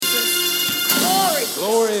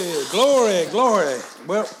Glory, glory, glory.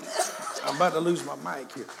 Well, I'm about to lose my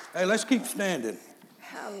mic here. Hey, let's keep standing.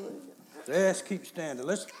 Hallelujah. Let's keep standing.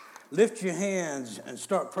 Let's lift your hands and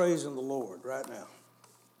start praising the Lord right now.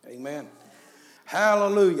 Amen.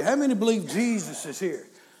 Hallelujah. How many believe Jesus is here?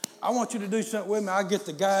 I want you to do something with me. I get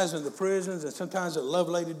the guys in the prisons, and sometimes a love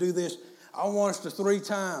lady do this. I want us to 3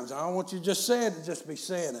 times. I don't want you to just say it and just be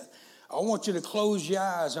saying it. I want you to close your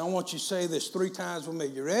eyes. I want you to say this 3 times with me.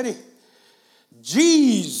 You ready?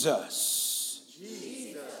 Jesus.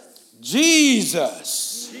 Jesus.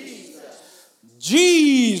 Jesus.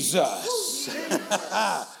 Jesus.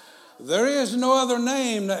 There is no other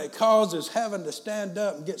name that causes heaven to stand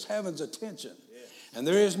up and gets heaven's attention. And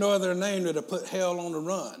there is no other name that'll put hell on the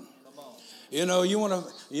run. You know,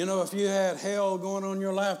 if you had hell going on in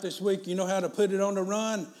your life this week, you know how to put it on the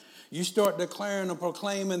run? You start declaring and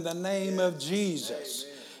proclaiming the name of Jesus.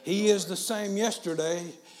 He is the same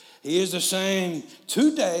yesterday. He is the same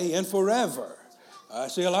today and forever. I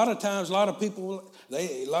see a lot of times, a lot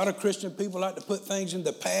of Christian people like to put things in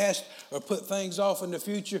the past or put things off in the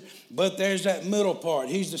future, but there's that middle part.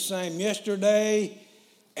 He's the same yesterday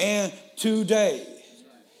and today.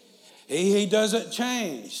 He doesn't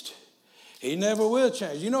change. He never will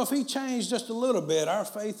change. You know, if he changed just a little bit, our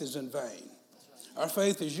faith is in vain. Our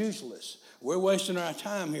faith is useless. We're wasting our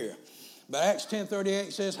time here. But Acts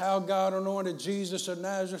 10:38 says how God anointed Jesus of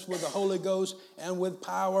Nazareth with the Holy Ghost and with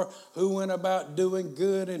power, who went about doing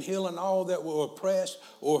good and healing all that were oppressed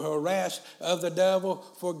or harassed of the devil,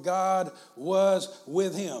 for God was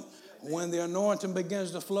with him. When the anointing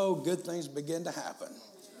begins to flow, good things begin to happen.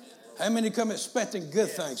 How many come expecting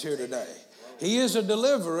good things here today? He is a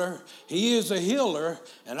deliverer. He is a healer.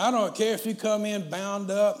 And I don't care if you come in bound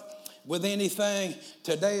up with anything.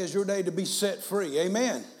 Today is your day to be set free.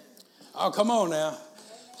 Amen. Oh, come on now.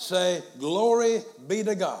 Say, glory be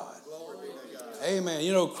to God. Glory be to God. Amen.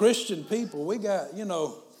 You know, Christian people, we got,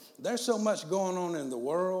 there's so much going on in the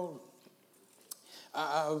world.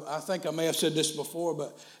 I think I may have said this before,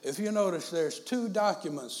 but if you notice, there's 2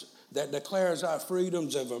 documents that declares our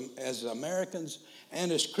freedoms as Americans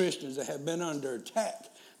and as Christians that have been under attack,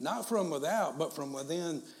 not from without, but from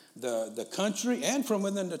within the country and from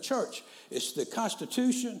within the church. It's the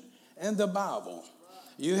Constitution and the Bible.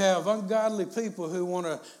 You have ungodly people who want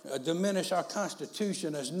to diminish our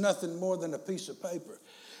Constitution as nothing more than a piece of paper.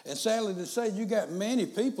 And sadly to say, you got many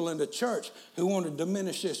people in the church who want to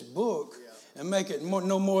diminish this book and make it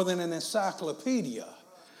no more than an encyclopedia.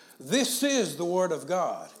 This is the Word of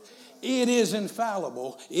God. It is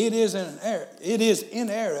infallible. It is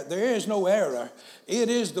inerrant. There is no error. It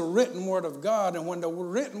is the written Word of God. And when the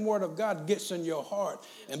written Word of God gets in your heart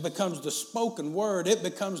and becomes the spoken word, it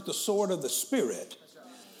becomes the sword of the Spirit.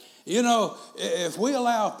 You know, if we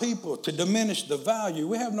allow people to diminish the value,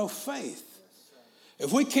 we have no faith.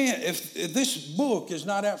 If this book is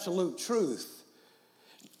not absolute truth,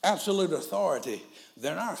 absolute authority,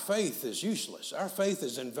 then our faith is useless. Our faith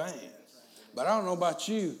is in vain. But I don't know about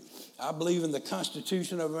you. I believe in the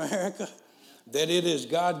Constitution of America, that it is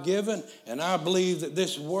God-given, and I believe that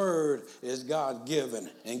this word is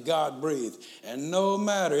God-given and God-breathed. And no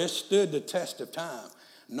matter, it stood the test of time.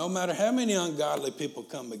 No matter how many ungodly people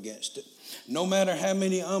come against it, no matter how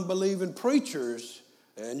many unbelieving preachers,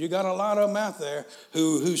 and you got a lot of them out there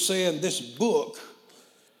who saying this book,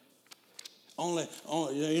 only a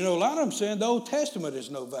lot of them saying the Old Testament is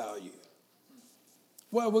no value.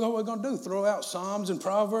 Well, what are we going to do? Throw out Psalms and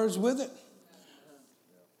Proverbs with it?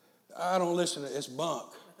 I don't listen to it. It's bunk.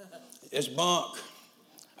 It's bunk.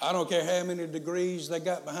 I don't care how many degrees they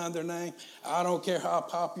got behind their name. I don't care how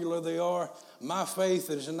popular they are. My faith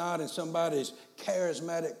is not in somebody's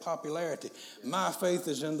charismatic popularity. My faith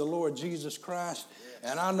is in the Lord Jesus Christ.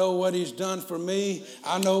 And I know what he's done for me.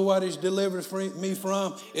 I know what he's delivered me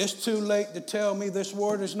from. It's too late to tell me this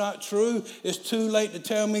word is not true. It's too late to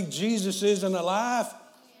tell me Jesus isn't alive.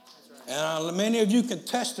 And many of you can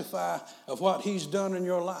testify of what he's done in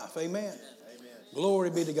your life. Amen. Amen. Glory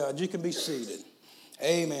be to God. You can be seated.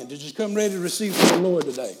 Amen. Did you come ready to receive from the Lord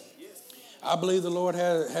today? I believe the Lord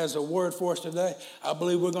has a word for us today. I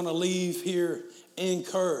believe we're going to leave here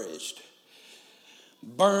encouraged,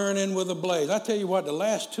 burning with a blaze. I tell you what, the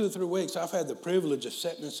last 2 or 3 weeks, I've had the privilege of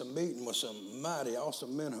sitting in some meeting with some mighty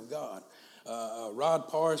awesome men of God. Rod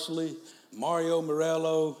Parsley, Mario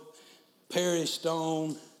Morello, Perry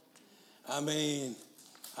Stone. I mean,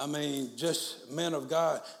 just men of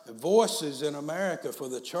God, voices in America for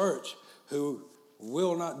the church who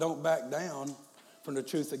don't back down from the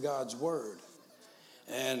truth of God's word.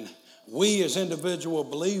 And we as individual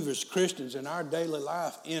believers, Christians, in our daily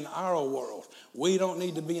life, in our world, we don't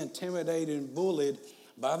need to be intimidated and bullied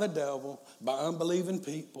by the devil, by unbelieving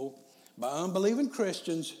people, by unbelieving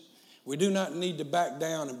Christians, we do not need to back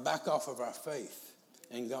down and back off of our faith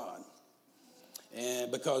in God.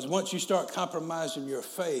 And because once you start compromising your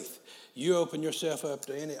faith, you open yourself up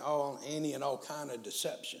to any and all kind of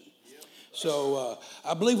deception. So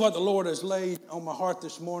I believe what the Lord has laid on my heart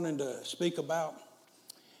this morning to speak about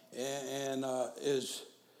is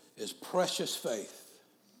precious faith.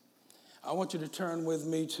 I want you to turn with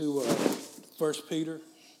me to 1 Peter.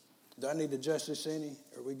 Do I need to adjust this any?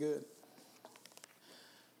 Are we good?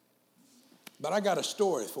 But I got a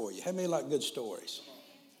story for you. How many like good stories?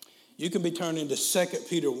 You can be turning to 2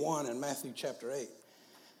 Peter 1 and Matthew chapter 8.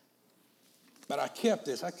 But I kept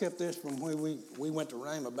this. I kept this from when we went to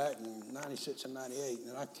Rhema back in 96 and 98,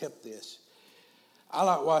 and I kept this. I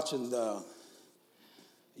like watching the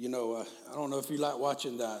I don't know if you like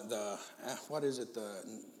watching the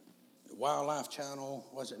Wildlife Channel,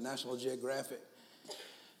 was it National Geographic?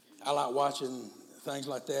 I like watching things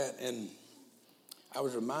like that, and I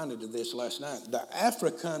was reminded of this last night. The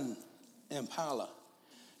African impala,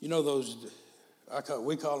 you know those,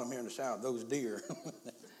 we call them here in the South, those deer.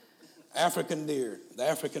 African deer, the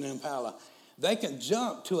African impala, they can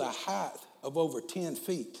jump to a height of over 10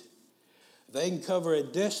 feet. They can cover a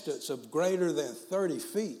distance of greater than 30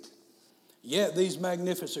 feet. Yet these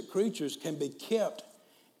magnificent creatures can be kept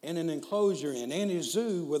in an enclosure in any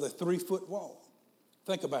zoo with a 3-foot wall.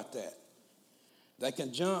 Think about that. They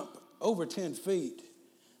can jump over 10 feet.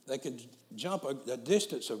 They can jump a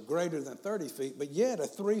distance of greater than 30 feet, but yet a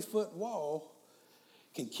 3-foot wall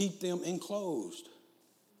can keep them enclosed.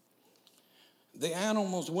 The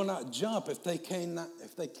animals will not jump if they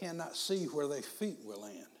cannot see where their feet will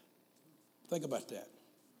land. Think about that.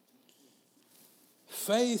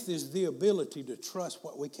 Faith is the ability to trust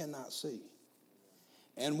what we cannot see.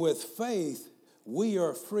 And with faith, we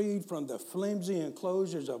are freed from the flimsy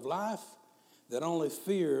enclosures of life that only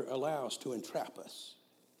fear allows to entrap us.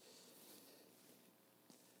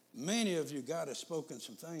 Many of you, God has spoken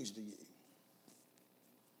some things to you.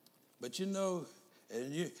 But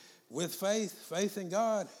with faith in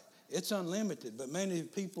God, it's unlimited. But many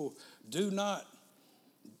people do not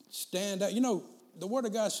stand out. The Word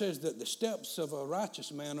of God says that the steps of a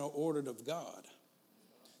righteous man are ordered of God.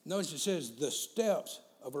 Notice it says the steps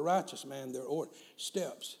of a righteous man, they're ordered.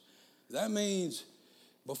 Steps. That means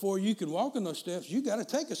before you can walk in those steps, you got to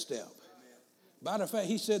take a step. By the fact,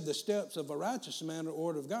 he said the steps of a righteous man are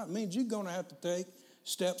ordered of God. It means you're going to have to take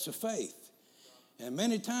steps of faith. And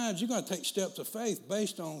many times you're going to take steps of faith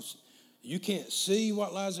based on you can't see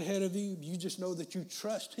what lies ahead of you. You just know that you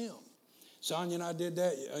trust him. Sonia and I did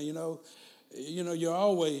that. You're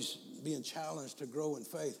always being challenged to grow in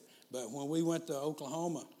faith. But when we went to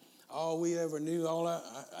Oklahoma, all we ever knew,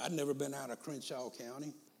 I'd never been out of Crenshaw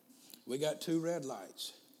County. We got 2 red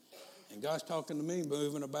lights. And God's talking to me,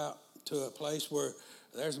 moving about to a place where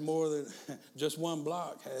there's more than just one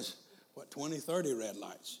block has, 20, 30 red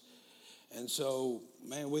lights. And so,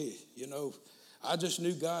 man, I just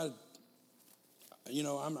knew God,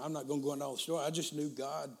 I'm not going to go into all the story. I just knew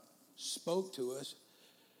God spoke to us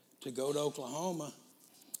to go to Oklahoma.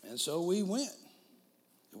 And so we went.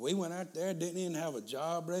 We went out there, didn't even have a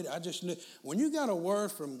job ready. I just knew. When you got a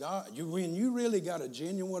word from God, when you really got a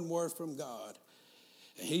genuine word from God,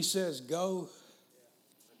 and he says go,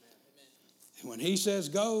 and when he says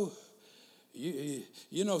go,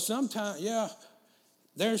 sometimes,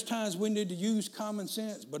 there's times we need to use common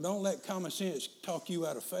sense, but don't let common sense talk you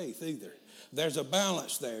out of faith either. There's a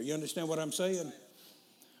balance there. You understand what I'm saying?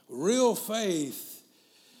 Real faith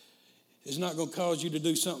is not going to cause you to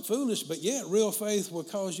do something foolish, but yet real faith will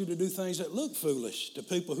cause you to do things that look foolish to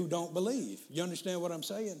people who don't believe. You understand what I'm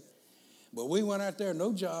saying? But we went out there,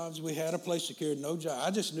 no jobs. We had a place secured, no job.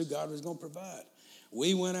 I just knew God was going to provide.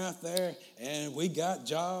 We went out there and we got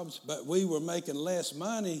jobs, but we were making less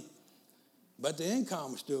money, but the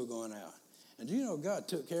income was still going out. And do you know God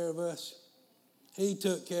took care of us? He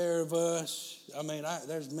took care of us. I mean,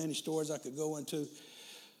 there's many stories I could go into.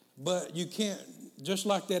 But you can't, just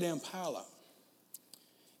like that impala,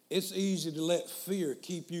 it's easy to let fear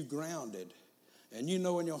keep you grounded. And you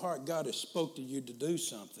know in your heart God has spoke to you to do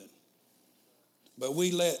something. But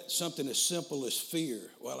we let something as simple as fear,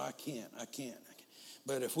 well, I can't.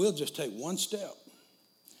 But if we'll just take one step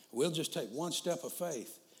of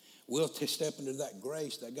faith, we'll step into that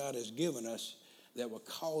grace that God has given us that will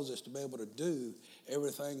cause us to be able to do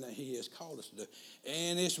everything that he has called us to do.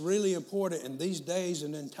 And it's really important in these days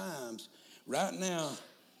and in times, right now,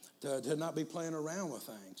 to not be playing around with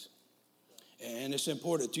things. And it's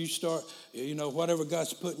important that you start, whatever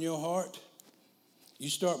God's put in your heart, you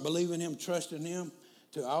start believing him, trusting him.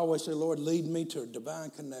 I always say, Lord, lead me to divine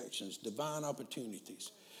connections, divine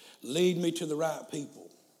opportunities. Lead me to the right people.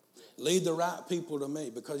 Lead the right people to me,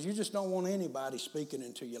 because you just don't want anybody speaking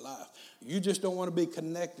into your life. You just don't want to be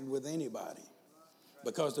connected with anybody,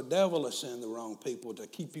 because the devil will send the wrong people to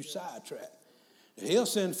keep you sidetracked. He'll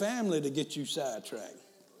send family to get you sidetracked,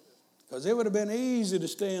 because it would have been easy to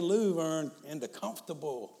stay in Luverne in the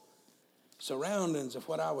comfortable surroundings of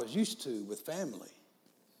what I was used to with family,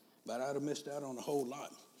 but I'd have missed out on a whole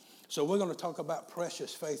lot. So we're going to talk about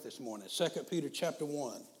precious faith this morning. 2 Peter chapter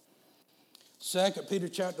 1. 2 Peter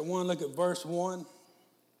chapter 1, look at verse 1.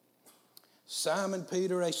 Simon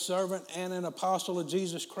Peter, a servant and an apostle of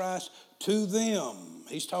Jesus Christ, to them.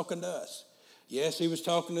 He's talking to us. Yes, he was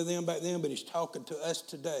talking to them back then, but he's talking to us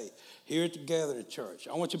today, here together at church.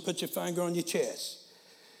 I want you to put your finger on your chest.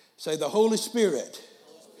 Say, the Holy Spirit,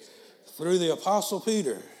 through the apostle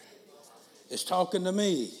Peter, is talking to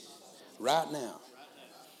me right now.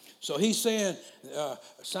 So he's saying,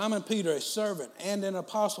 Simon Peter, a servant and an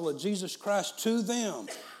apostle of Jesus Christ, to them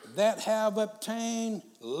that have obtained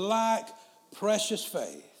like precious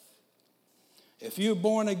faith. If you're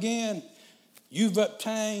born again, you've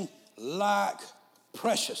obtained like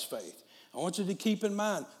precious faith. I want you to keep in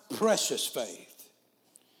mind, precious faith.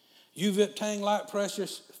 You've obtained like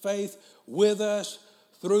precious faith with us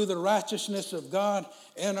through the righteousness of God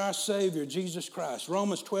and our Savior, Jesus Christ.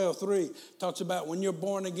 Romans 12:3 talks about when you're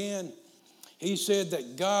born again, he said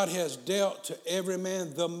that God has dealt to every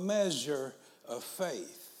man the measure of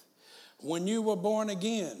faith. When you were born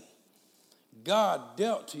again, God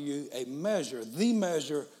dealt to you a measure, the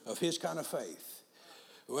measure of his kind of faith.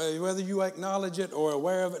 Whether you acknowledge it or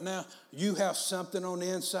aware of it now, you have something on the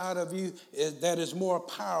inside of you that is more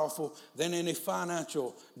powerful than any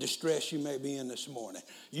financial distress you may be in this morning.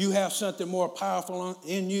 You have something more powerful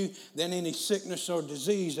in you than any sickness or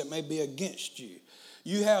disease that may be against you.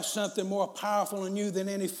 You have something more powerful in you than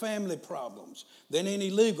any family problems, than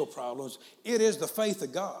any legal problems. It is the faith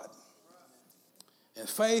of God. And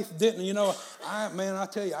faith didn't, I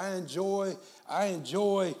tell you, I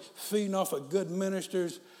enjoy feeding off of good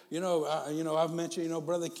ministers. I've mentioned,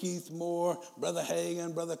 Brother Keith Moore, Brother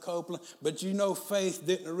Hagan, Brother Copeland. But faith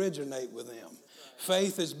didn't originate with them.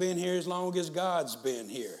 Faith has been here as long as God's been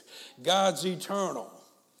here. God's eternal.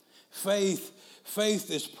 Faith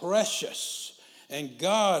is precious. And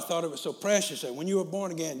God thought it was so precious that when you were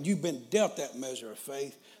born again, you've been dealt that measure of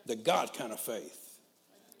faith, the God kind of faith.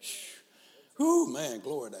 Whew, man,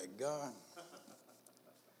 glory to God.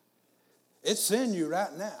 It's in you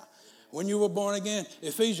right now. When you were born again,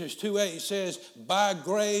 Ephesians 2:8 says, by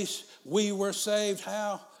grace we were saved,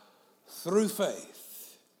 how? Through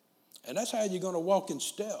faith. And that's how you're going to walk in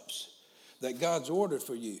steps that God's ordered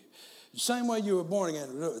for you. The same way you were born again.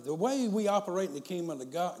 The way we operate in the kingdom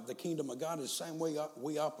of God is the same way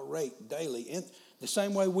we operate daily. In the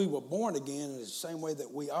same way we were born again is the same way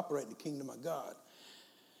that we operate in the kingdom of God.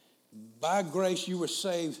 By grace you were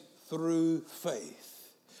saved through faith.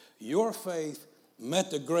 Your faith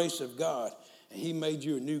met the grace of God, and he made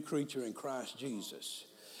you a new creature in Christ Jesus.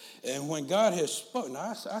 And when God has spoken,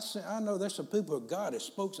 I know there's some people of God has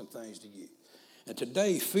spoke some things to you. And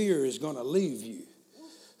today fear is going to leave you.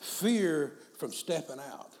 Fear from stepping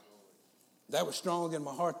out. That was strong in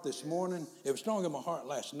my heart this morning. It was strong in my heart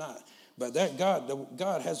last night. But that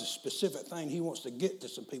God has a specific thing he wants to get to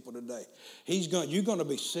some people today. You're going to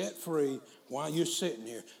be set free while you're sitting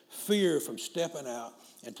here. Fear from stepping out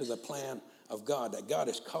into the plan of God that God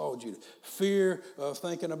has called you to. Fear of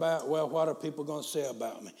thinking about, what are people going to say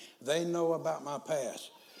about me? They know about my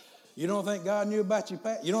past. You don't think God knew about your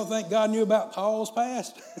past? You don't think God knew about Paul's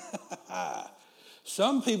past?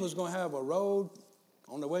 Some people's going to have a road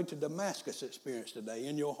on the way to Damascus experience today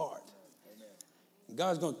in your heart.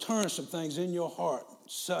 God's going to turn some things in your heart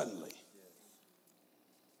suddenly.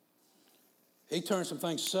 He turned some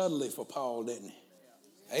things suddenly for Paul, didn't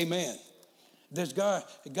he? Amen.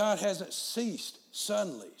 God hasn't ceased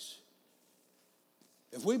suddenlies.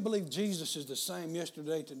 If we believe Jesus is the same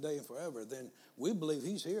yesterday, today, and forever, then we believe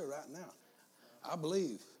he's here right now. I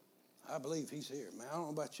believe he's here. Man, I don't know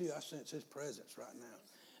about you. I sense his presence right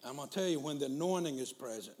now. I'm going to tell you, when the anointing is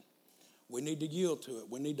present, we need to yield to it.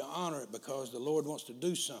 We need to honor it, because the Lord wants to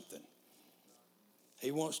do something. He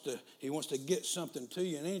wants to get something to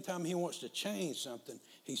you. And anytime he wants to change something,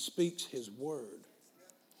 he speaks his word.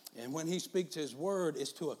 And when he speaks his word,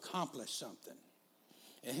 it's to accomplish something.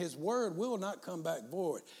 And his word will not come back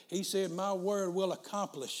void. He said, my word will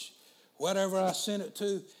accomplish whatever I send it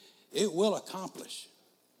to. It will accomplish.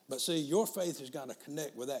 But see, your faith has got to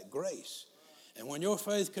connect with that grace. And when your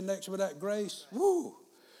faith connects with that grace,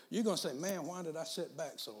 you're going to say, man, why did I sit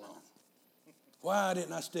back so long? Why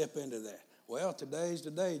didn't I step into that? Well, today's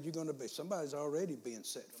the day you're going to be. Somebody's already being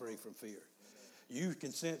set free from fear. You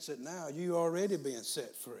can sense it now. You already being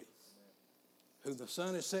set free. Who the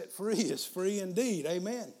Son has set free is free indeed.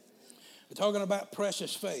 Amen. We're talking about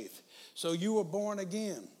precious faith. So you were born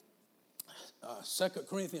again. 2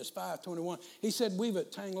 Corinthians 5:21. He said we've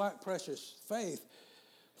attained like precious faith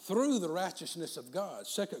through the righteousness of God.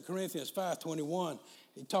 2 Corinthians 5:21.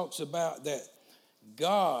 He talks about that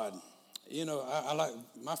God, you know, I like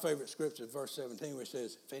my favorite scripture, verse 17, where it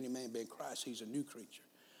says, if any man be in Christ, he's a new creature.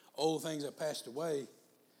 Old things have passed away.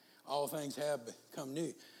 All things have become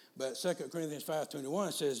new. But 2 Corinthians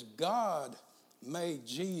 5:21 says, God made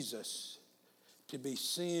Jesus to be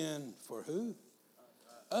sin for who?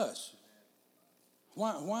 Us.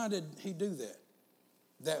 Why did he do that?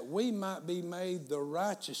 That we might be made the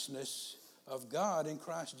righteousness of God in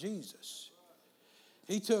Christ Jesus.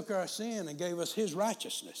 He took our sin and gave us his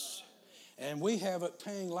righteousness. And we have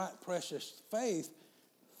obtained like precious faith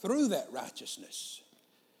through that righteousness.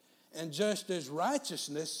 And just as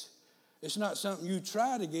righteousness, it's not something you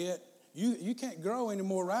try to get. You can't grow any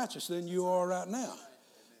more righteous than you are right now.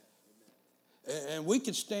 And we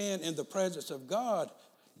can stand in the presence of God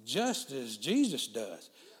just as Jesus does.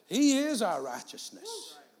 He is our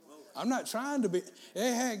righteousness. I'm not trying to be. It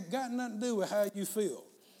ain't got nothing to do with how you feel.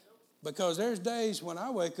 Because there's days when I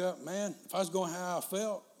wake up, man, if I was going how I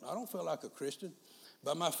felt, I don't feel like a Christian.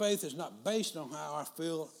 But my faith is not based on how I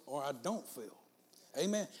feel or I don't feel.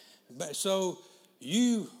 Amen. But so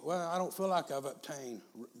I don't feel like I've obtained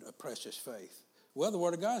a precious faith. Well, the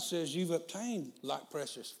Word of God says you've obtained like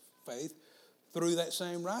precious faith through that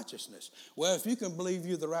same righteousness. Well, if you can believe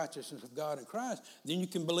you're the righteousness of God in Christ, then you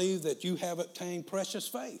can believe that you have obtained precious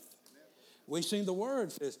faith. We've seen the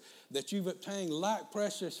Word says that you've obtained like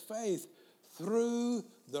precious faith through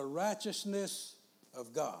the righteousness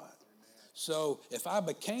of God. So if I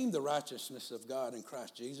became the righteousness of God in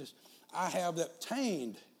Christ Jesus, I have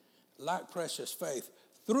obtained like precious faith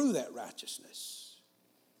through that righteousness.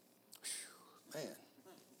 Whew, man.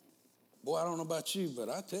 Boy, I don't know about you, but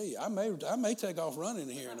I tell you, I may take off running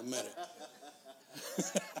here in a minute.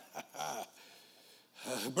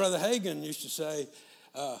 Brother Hagin used to say,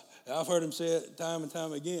 I've heard him say it time and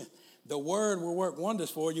time again, the word will work wonders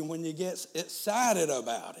for you when you get excited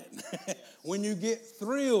about it, when you get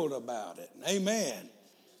thrilled about it. Amen.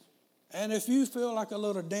 And if you feel like a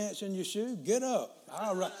little dance in your shoe, get up.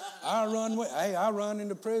 I run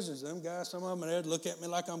into prisons. Them guys, some of them, they'd look at me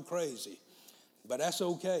like I'm crazy. But that's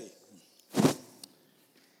okay.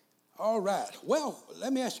 All right. Well,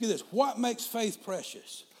 let me ask you this. What makes faith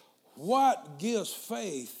precious? What gives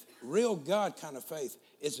faith, real God kind of faith,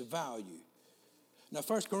 its value? Now,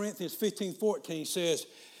 1 Corinthians 15:14 says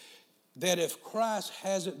that if Christ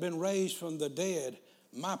hasn't been raised from the dead,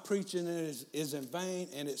 my preaching is in vain,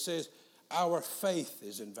 and it says our faith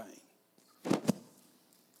is in vain.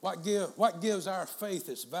 What gives our faith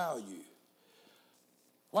its value?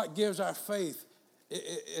 What gives our faith,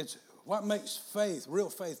 what makes faith, real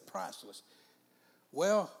faith, priceless?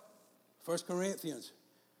 Well, 1 Corinthians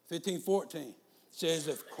 15:14 says,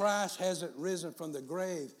 if Christ hasn't risen from the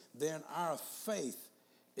grave, then our faith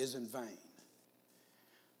is in vain.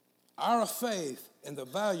 Our faith and the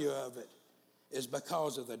value of it is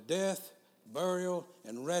because of the death, burial,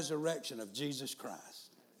 and resurrection of Jesus Christ.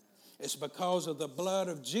 It's because of the blood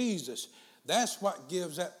of Jesus. That's what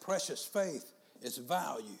gives that precious faith its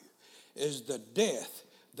value, is the death,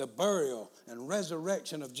 the burial, and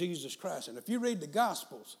resurrection of Jesus Christ. And if you read the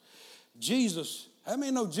Gospels, how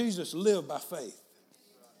many know Jesus lived by faith?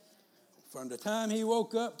 From the time he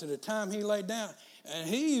woke up to the time he laid down. And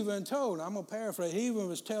he even told, I'm going to paraphrase, he even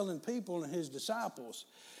was telling people and his disciples,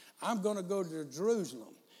 I'm going to go to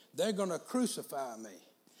Jerusalem. They're going to crucify me.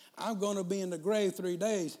 I'm going to be in the grave 3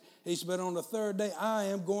 days. He said, but on the third day, I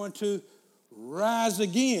am going to rise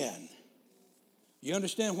again. You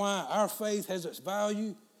understand why our faith has its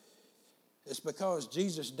value? It's because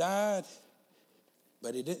Jesus died,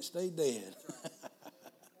 but he didn't stay dead.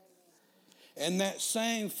 And that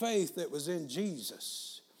same faith that was in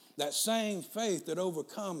Jesus, that same faith that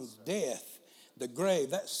overcomes death, the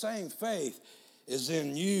grave, that same faith is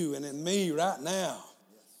in you and in me right now.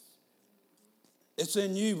 It's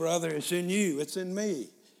in you, brother. It's in you. It's in me.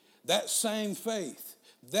 That same faith.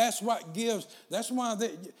 That's why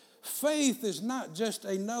faith is not just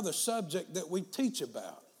another subject that we teach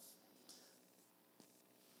about.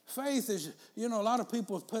 Faith is, a lot of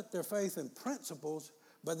people put their faith in principles,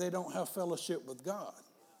 but they don't have fellowship with God.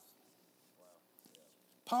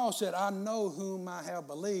 Paul said, I know whom I have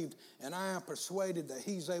believed, and I am persuaded that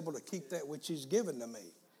he's able to keep that which he's given to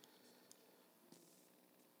me.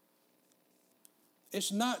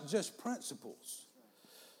 It's not just principles.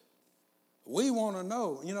 We want to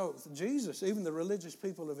know, Jesus, even the religious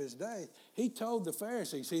people of his day, he told the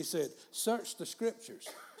Pharisees, he said, search the scriptures.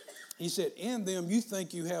 He said, in them you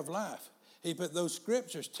think you have life. He put those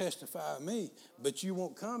scriptures testify of me, but you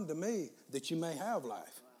won't come to me that you may have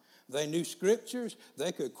life. They knew scriptures.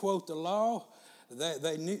 They could quote the law.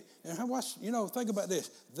 They knew. And think about this.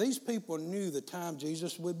 These people knew the time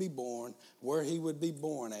Jesus would be born, where he would be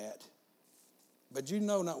born at. But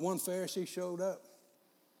not one Pharisee showed up.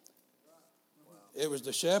 It was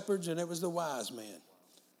the shepherds and it was the wise men,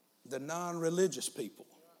 the non-religious people,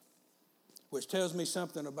 which tells me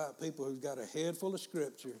something about people who've got a head full of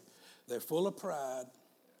scripture. They're full of pride,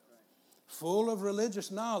 full of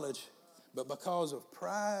religious knowledge, but because of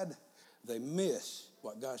pride, they miss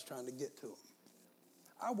what God's trying to get to them.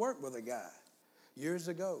 I worked with a guy years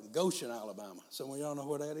ago, Goshen, Alabama. Some of y'all know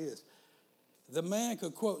where that is. The man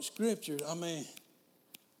could quote scripture,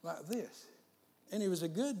 like this. And he was a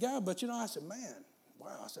good guy, but I said, man,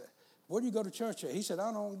 wow. I said, where do you go to church at? He said,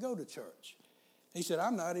 I don't go to church. He said,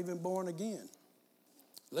 I'm not even born again.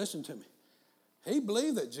 Listen to me. He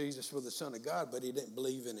believed that Jesus was the Son of God, but he didn't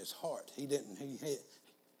believe in his heart. He didn't.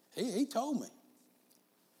 He told me.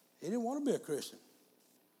 He didn't want to be a Christian.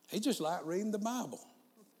 He just liked reading the Bible.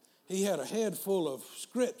 He had a head full of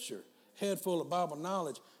scripture, head full of Bible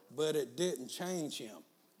knowledge, but it didn't change him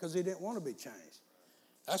because he didn't want to be changed.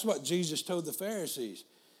 That's what Jesus told the Pharisees.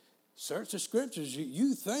 Search the scriptures.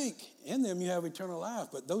 You think in them you have eternal life,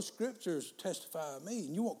 but those scriptures testify of me,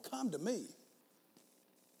 and you won't come to me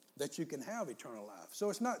that you can have eternal life. So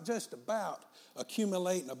it's not just about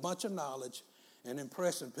accumulating a bunch of knowledge and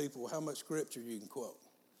impressing people with how much scripture you can quote.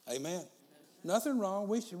 Amen? Nothing wrong.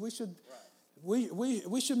 We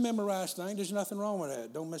should memorize things. There's nothing wrong with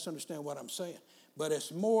that. Don't misunderstand what I'm saying. But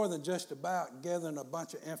it's more than just about gathering a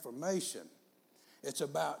bunch of information. It's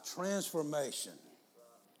about transformation.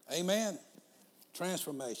 Amen?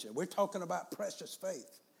 Transformation. We're talking about precious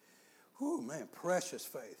faith. Whew, man, precious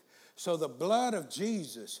faith. So the blood of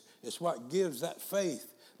Jesus is what gives that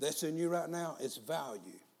faith that's in you right now its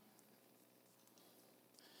value.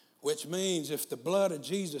 Which means if the blood of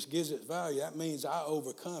Jesus gives it value, that means I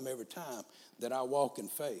overcome every time that I walk in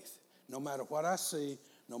faith. No matter what I see,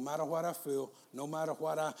 no matter what I feel, no matter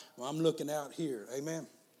what I'm looking out here. Amen?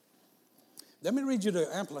 Let me read you the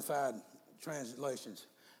Amplified translations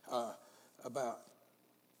about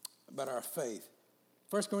our faith.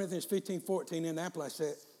 1 Corinthians 15:14 in the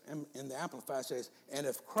Amplified says, and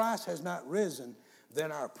if Christ has not risen,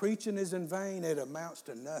 then our preaching is in vain. It amounts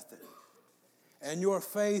to nothing. And your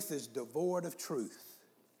faith is devoid of truth,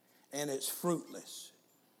 and it's fruitless.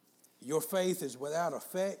 Your faith is without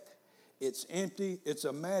effect. It's empty. It's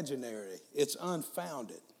imaginary. It's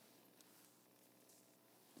unfounded.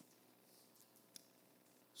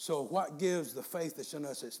 So what gives the faith that's in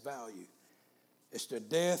us its value? It's the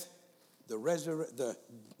death, the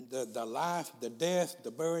life, the death, the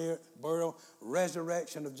burial,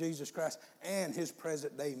 resurrection of Jesus Christ, and his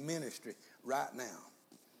present day ministry right now.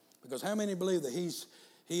 Because how many believe that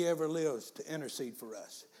he ever lives to intercede for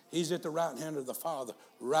us? He's at the right hand of the Father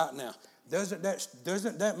right now. Doesn't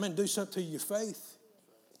that mean do something to your faith?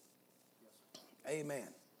 Amen.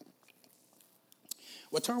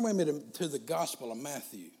 Well, turn with me to the Gospel of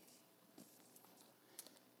Matthew.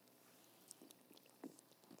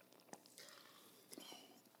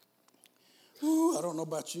 Ooh, I don't know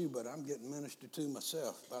about you, but I'm getting ministered to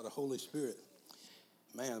myself by the Holy Spirit.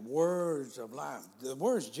 Man, words of life. The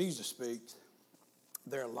words Jesus speaks,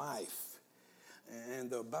 they're life.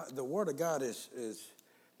 And the Word of God is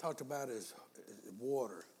talked about as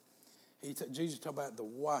water. Jesus talked about the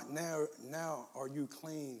water. Now are you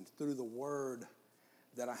clean through the word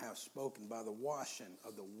that I have spoken, by the washing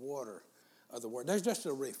of the water of the word. There's just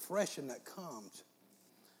a refreshing that comes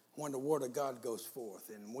when the word of God goes forth.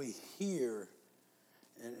 And we hear,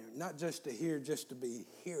 and not just to hear, just to be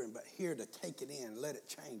hearing, but hear to take it in, let it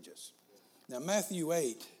change us. Now, Matthew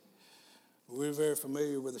 8, we're very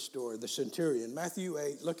familiar with the story, the centurion. Matthew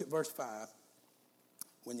 8, look at verse 5.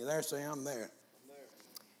 When you're there, say, I'm there.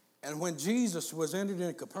 And when Jesus was entered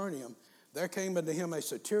into Capernaum, there came unto him a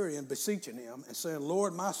centurion beseeching him and saying,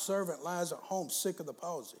 Lord, my servant lies at home sick of the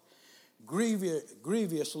palsy,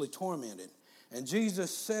 grievously tormented. And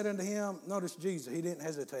Jesus said unto him, notice Jesus, he didn't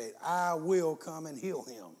hesitate, I will come and heal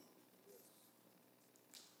him.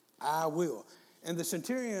 I will. And the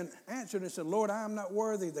centurion answered and said, Lord, I am not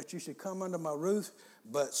worthy that you should come under my roof,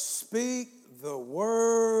 but speak the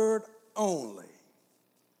word only.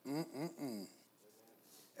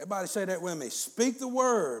 Everybody say that with me. Speak the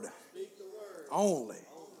word, only.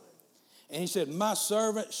 And he said, my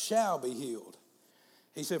servant shall be healed.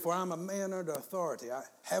 He said, for I'm a man under authority,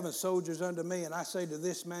 having soldiers under me, and I say to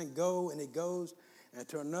this man, go, and he goes, and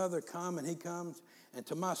to another, come, and he comes, and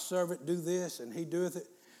to my servant, do this, and he doeth it.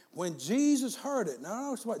 When Jesus heard it, now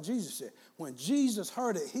notice what Jesus said. When Jesus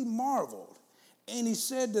heard it, he marveled, and he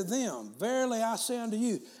said to them, verily I say unto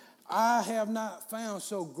you, I have not found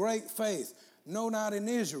so great faith, no, not in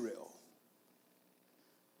Israel.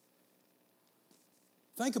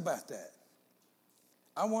 Think about that.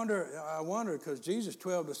 I wonder, because Jesus'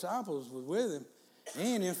 12 disciples was with him,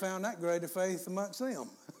 he ain't even found that greater faith amongst them.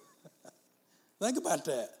 Think about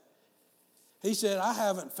that. He said, I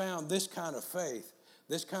haven't found this kind of faith,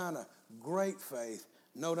 this kind of great faith,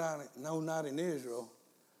 no, not in Israel.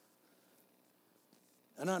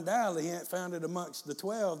 And undoubtedly, he ain't found it amongst the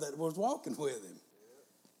 12 that was walking with him.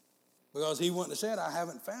 Because he wouldn't have said, I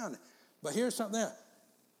haven't found it. But here's something else.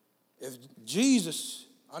 If Jesus,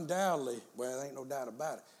 undoubtedly, well, there ain't no doubt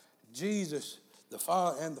about it, Jesus, the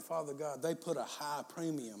Father and the Father God, they put a high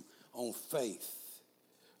premium on faith,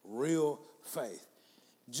 real faith.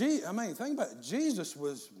 Think about it. Jesus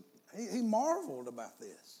he marveled about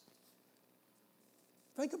this.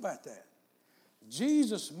 Think about that.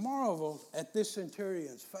 Jesus marveled at this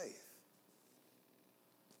centurion's faith.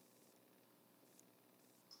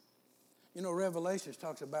 You know, Revelation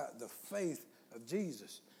talks about the faith of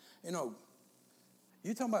Jesus. You know,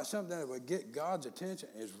 you're talking about something that would get God's attention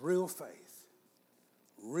is real faith.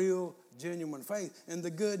 Real, genuine faith. And the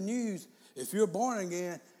good news, if you're born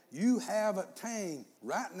again, you have obtained,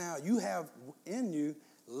 right now, you have in you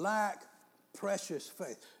like precious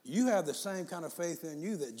faith. You have the same kind of faith in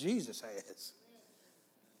you that Jesus has.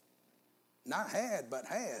 Not had, but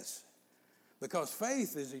has. Because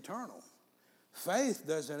faith is eternal. Faith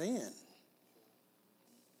doesn't end.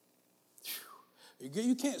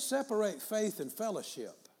 You can't separate faith and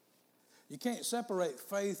fellowship. You can't separate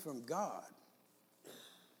faith from God.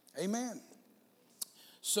 Amen.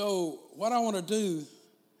 So what I want to do,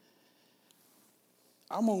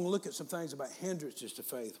 I'm going to look at some things about hindrances to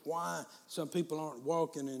faith. Why some people aren't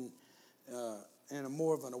walking in a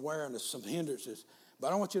more of an awareness, some hindrances.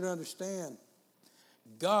 But I want you to understand,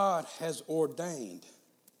 God has ordained,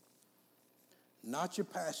 not your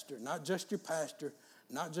pastor, not just your pastor,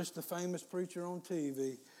 not just the famous preacher on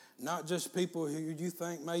TV, not just people who you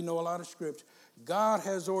think may know a lot of scripture. God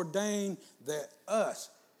has ordained that us,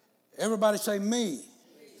 everybody say me.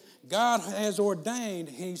 God has ordained,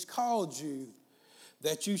 he's called you,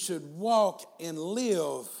 that you should walk and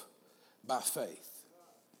live by faith.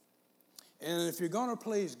 And if you're going to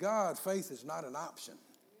please God, faith is not an option.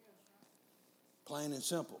 Plain and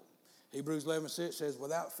simple. Hebrews 11:6 says,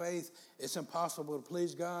 without faith, it's impossible to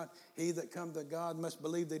please God. He that comes to God must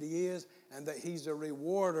believe that he is, and that he's a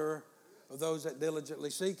rewarder of those that diligently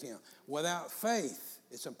seek him. Without faith,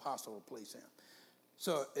 it's impossible to please him.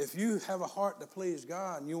 So if you have a heart to please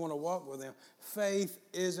God and you want to walk with him, faith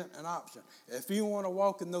isn't an option. If you want to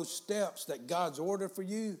walk in those steps that God's ordered for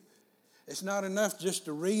you, it's not enough just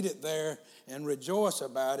to read it there and rejoice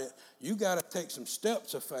about it. You got to take some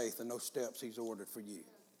steps of faith in those steps he's ordered for you.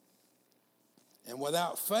 And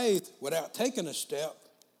without faith, without taking a step,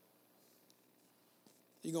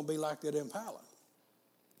 you're going to be like that impala.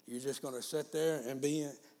 You're just going to sit there and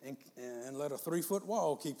and let a 3-foot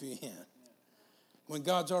wall keep you in. When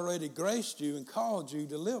God's already graced you and called you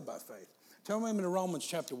to live by faith. Turn with me to Romans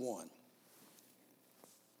chapter 1.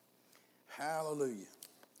 Hallelujah.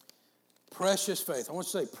 Precious faith. I want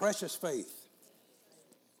to say precious faith.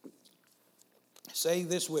 Say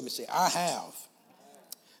this with me. Say, I have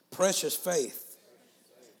precious faith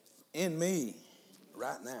in me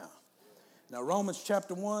right now. Now, Romans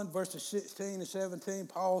chapter 1, verses 16 and 17,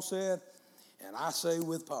 Paul said, and I say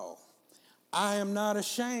with Paul, I am not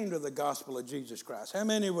ashamed of the gospel of Jesus Christ. How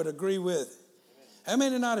many would agree with it? How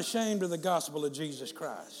many are not ashamed of the gospel of Jesus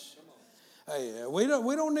Christ? Hey, we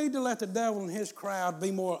don't need to let the devil and his crowd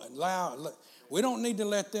be more loud. We don't need to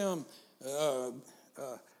let them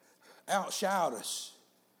outshout us.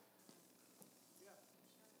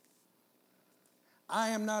 I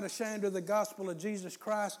am not ashamed of the gospel of Jesus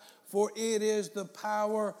Christ, for it is the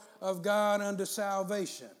power of God unto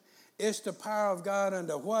salvation. It's the power of God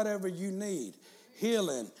unto whatever you need.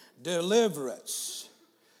 Healing, deliverance,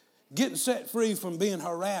 getting set free from being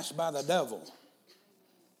harassed by the devil.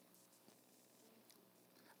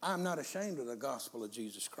 I'm not ashamed of the gospel of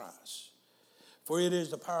Jesus Christ, for it is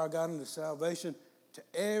the power of God unto salvation to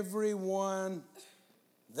everyone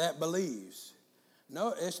that believes.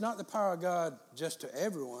 No, it's not the power of God just to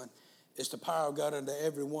everyone. It's the power of God unto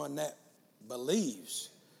everyone that believes.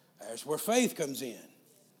 That's where faith comes in.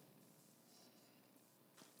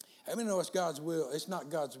 How many know it's God's will? It's not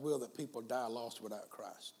God's will that people die lost without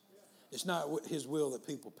Christ. It's not his will that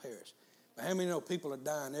people perish. But how many know people are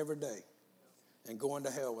dying every day and going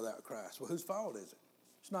to hell without Christ? Well, whose fault is it?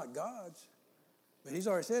 It's not God's. But he's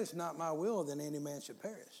already said it's not my will that any man should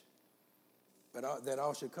perish, but that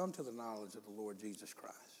all should come to the knowledge of the Lord Jesus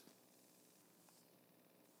Christ.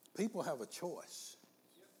 People have a choice.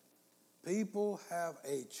 People have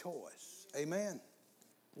a choice. Amen.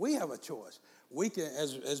 We have a choice. We can,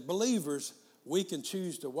 as believers, we can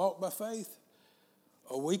choose to walk by faith,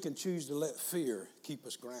 or we can choose to let fear keep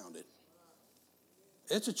us grounded.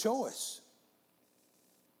 It's a choice.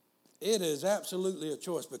 It is absolutely a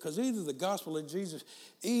choice, because either the gospel of Jesus,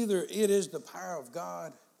 either it is the power of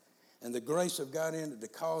God and the grace of God in it to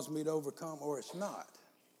cause me to overcome, or it's not.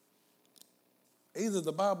 Either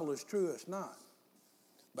the Bible is true or it's not.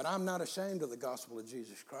 But I'm not ashamed of the gospel of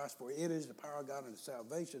Jesus Christ, for it is the power of God and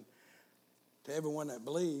salvation to everyone that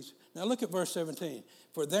believes. Now look at verse 17.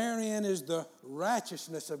 For therein is the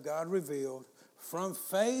righteousness of God revealed from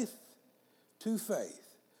faith to faith.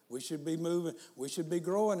 We should be moving, we should be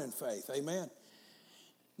growing in faith. Amen.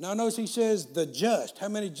 Now notice he says the just. How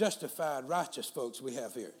many justified, righteous folks we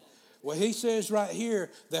have here? Well, he says right here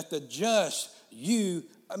that the just, you,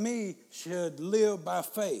 me, should live by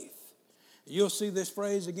faith. You'll see this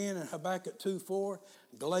phrase again in Habakkuk 2:4,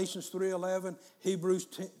 Galatians 3:11, Hebrews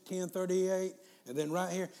 10:38, and then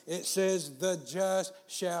right here it says the just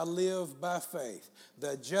shall live by faith.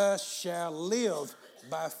 The just shall live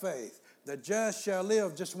by faith. The just shall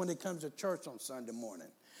live just when he comes to church on Sunday morning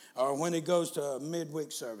or when he goes to a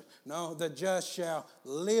midweek service. No, the just shall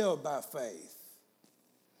live by faith.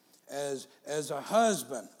 As a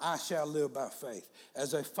husband, I shall live by faith.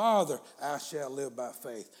 As a father, I shall live by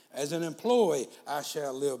faith. As an employee, I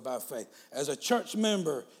shall live by faith. As a church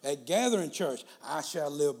member at Gathering Church, I shall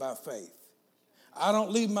live by faith. I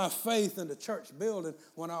don't leave my faith in the church building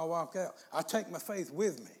when I walk out. I take my faith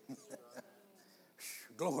with me.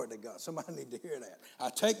 Glory to God. Somebody need to hear that.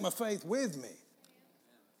 I take my faith with me.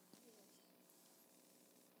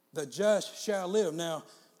 The just shall live. Now,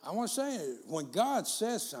 I want to say, when God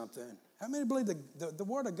says something, how many believe the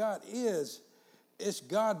Word of God it's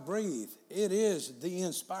God-breathed. It is the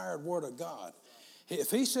inspired Word of God. If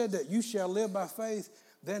he said that you shall live by faith,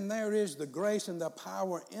 then there is the grace and the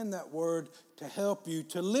power in that word to help you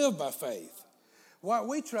to live by faith. What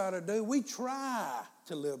we try to do, we try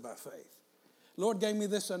to live by faith. Lord gave me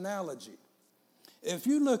this analogy. If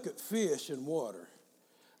you look at fish in water,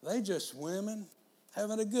 they just swimming,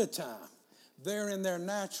 having a good time. They're in their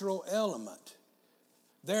natural element.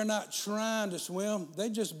 They're not trying to swim. They're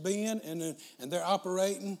just being and they're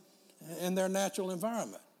operating in their natural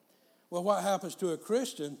environment. Well, what happens to a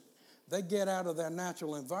Christian? They get out of their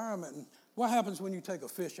natural environment. And what happens when you take a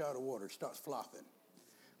fish out of water? It starts flopping.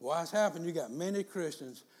 Well, what's happened? You got many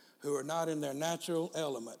Christians who are not in their natural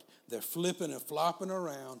element. They're flipping and flopping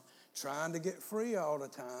around, trying to get free all the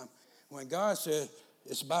time, when God said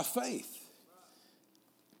it's by faith.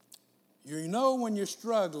 You know when you're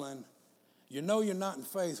struggling, you know you're not in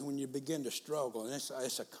faith when you begin to struggle, and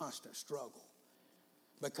it's a constant struggle.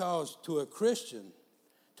 Because to a Christian,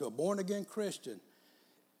 to a born-again Christian,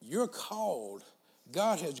 you're called.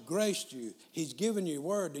 God has graced you. He's given you a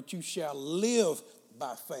word that you shall live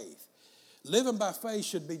by faith. Living by faith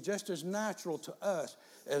should be just as natural to us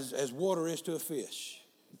as water is to a fish.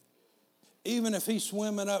 Even if he's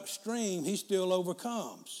swimming upstream, he still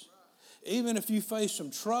overcomes. Even if you face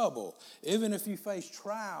some trouble, even if you face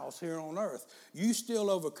trials here on earth, you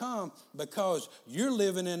still overcome because you're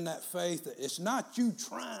living in that faith. It's not you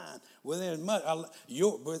trying within much.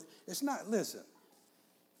 It's not, listen,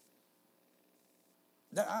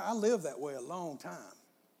 I lived that way a long time.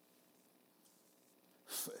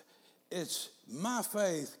 It's my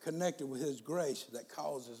faith connected with his grace that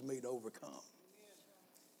causes me to overcome.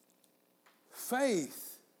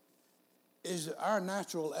 Faith is our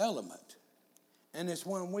natural element. And it's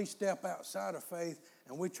when we step outside of faith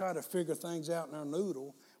and we try to figure things out in our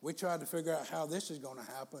noodle, we try to figure out how this is going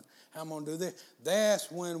to happen, how I'm going to do this.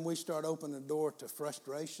 That's when we start opening the door to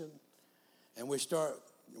frustration, and we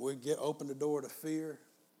open the door to fear.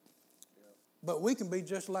 But we can be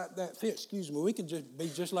just like that fish. We can just be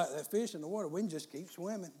just like that fish in the water. We can just keep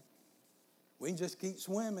swimming. We can just keep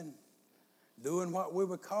swimming, doing what we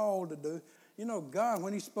were called to do. You know, God,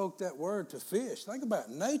 when he spoke that word to fish, think about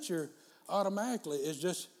it. Nature automatically is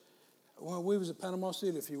just, when we was at Panama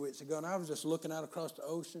City a few weeks ago, and I was just looking out across the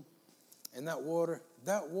ocean, and that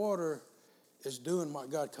water is doing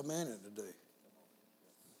what God commanded it to do.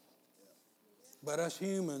 But us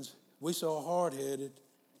humans, we so hard-headed,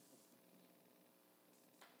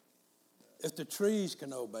 If the trees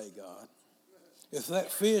can obey God, if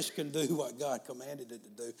that fish can do what God commanded it to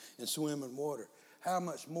do and swim in water, how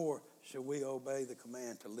much more should we obey the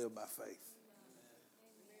command to live by faith?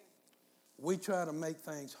 We try to make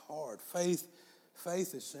things hard. Faith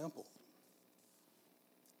is simple.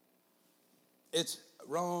 It's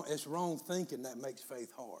wrong thinking that makes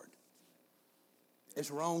faith hard. It's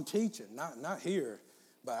wrong teaching, not here,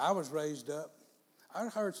 but I was raised up. I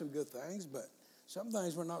heard some good things, but some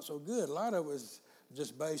things were not so good. A lot of it was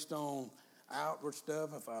just based on outward stuff.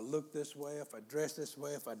 If I look this way, if I dress this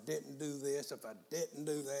way, if I didn't do this, if I didn't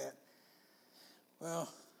do that. Well,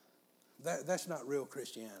 that's not real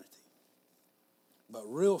Christianity. But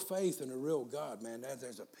real faith in a real God, man,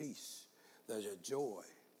 there's a peace. There's a joy.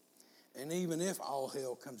 And even if all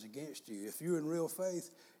hell comes against you, if you're in real faith,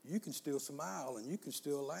 you can still smile and you can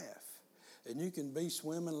still laugh. And you can be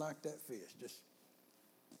swimming like that fish, just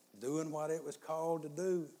doing what it was called to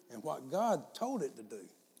do and what God told it to do.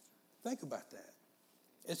 Think about that.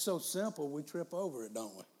 It's so simple, we trip over it,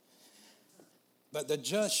 don't we? But the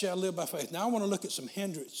just shall live by faith. Now I want to look at some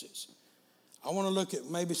hindrances. I want to look at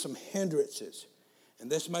maybe some hindrances. And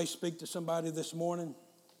this may speak to somebody this morning.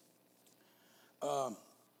 The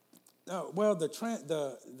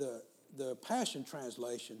Passion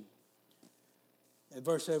Translation in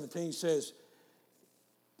verse 17 says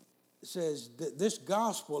that this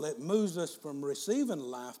gospel, it moves us from receiving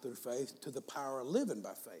life through faith to the power of living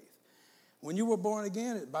by faith. When you were born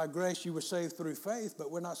again, by grace you were saved through faith, but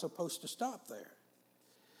we're not supposed to stop there.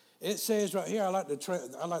 It says right here, I like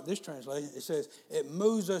this translation. It says it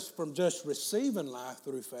moves us from just receiving life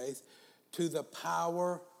through faith to the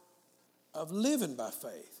power of living by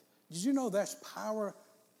faith. Did you know that's power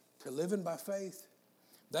to living by faith?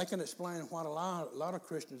 That can explain why a lot of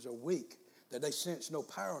Christians are weak, that they sense no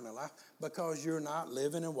power in their life, because you're not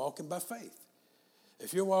living and walking by faith.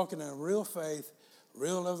 If you're walking in real faith,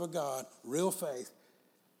 real love of God, real faith,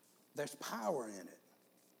 there's power in it.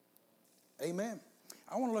 Amen.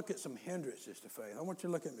 I want to look at some hindrances to faith. I want you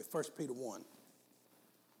to look at 1 Peter 1.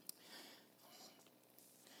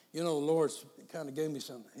 You know, the Lord kind of gave me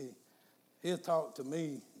some, he'll talk to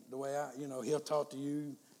me the way he'll talk to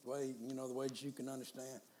you the way that you can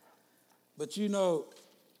understand. But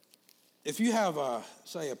if you have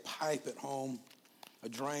say a pipe at home, a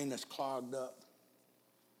drain that's clogged up,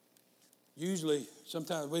 usually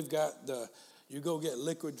sometimes we've got you go get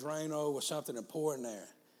liquid Drano or something and pour in there,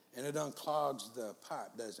 and it unclogs the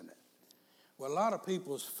pipe, doesn't it? Well, a lot of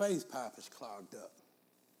people's faith pipe is clogged up.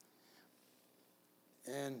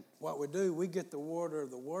 And what we do, we get the water of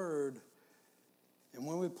the Word, and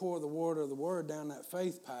when we pour the water of the Word down that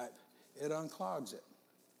faith pipe, it unclogs it.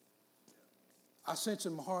 I sense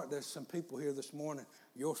in my heart there's some people here this morning,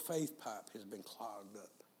 your faith pipe has been clogged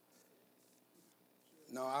up.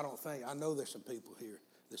 No, I know there's some people here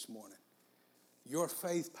this morning. Your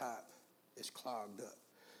faith pipe is clogged up.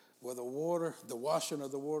 Well, the washing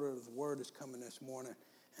of the water of the Word is coming this morning,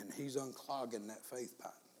 and He's unclogging that faith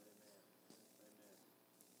pipe.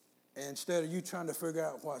 And instead of you trying to figure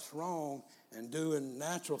out what's wrong and doing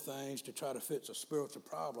natural things to try to fix a spiritual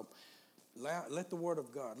problem, let the Word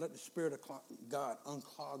of God, let the Spirit of God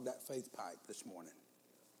unclog that faith pipe this morning.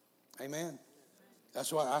 Amen?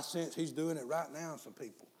 That's why I sense He's doing it right now in some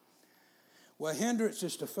people. Well,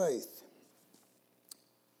 hindrances to faith.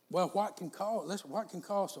 Well, what can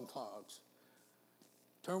cause some clogs?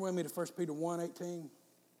 Turn with me to 1 Peter 1:18.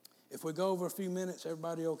 If we go over a few minutes,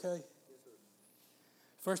 everybody okay? Yes,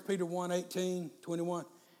 sir. 1 Peter 1:18, 21.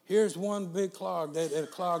 Here's one big clog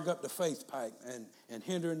that clogged up the faith pipe and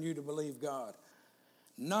hindering you to believe God.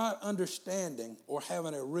 Not understanding or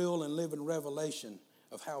having a real and living revelation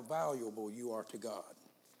of how valuable you are to God.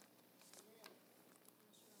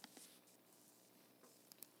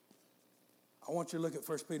 I want you to look at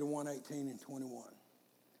 1 Peter 1:18 and 21.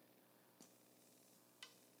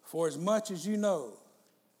 For as much as you know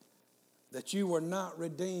that you were not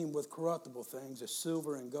redeemed with corruptible things as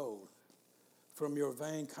silver and gold from your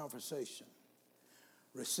vain conversation,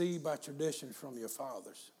 received by tradition from your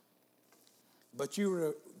fathers, but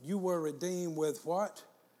you were redeemed with what?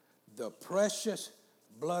 The precious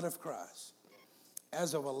blood of Christ,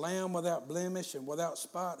 as of a lamb without blemish and without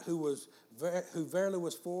spot, who verily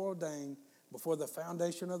was foreordained before the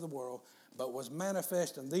foundation of the world, but was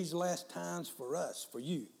manifest in these last times for us, for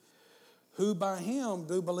you, who by Him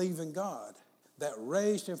do believe in God, that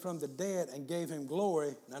raised Him from the dead and gave Him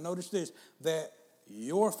glory. Now notice this, that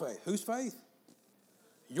your faith, whose faith?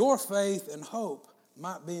 Your faith and hope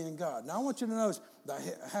might be in God. Now I want you to notice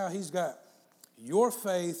how He's got your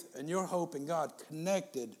faith and your hope in God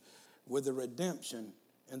connected with the redemption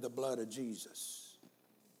in the blood of Jesus.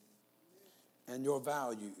 and your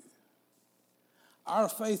value. Our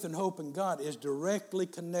faith and hope in God is directly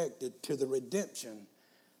connected to the redemption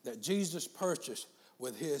that Jesus purchased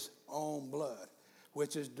with his own blood,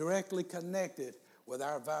 which is directly connected with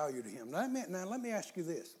our value to him. Now let me ask you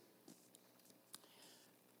this.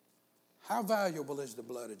 How valuable is the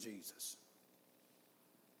blood of Jesus?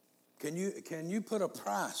 Can you put a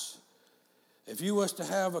price? If you was to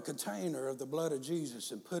have a container of the blood of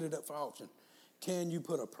Jesus and put it up for auction, can you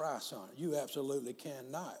put a price on it? You absolutely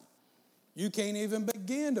cannot. You can't even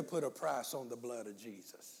begin to put a price on the blood of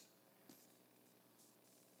Jesus.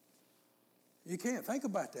 You can't. Think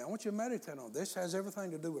about that. I want you to meditate on this. This has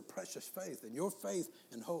everything to do with precious faith and your faith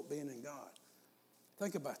and hope being in God.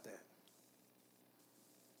 Think about that.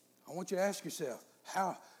 I want you to ask yourself,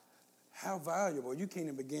 how valuable, you can't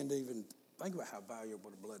even begin to even think about how valuable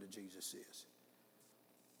the blood of Jesus is.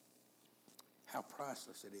 How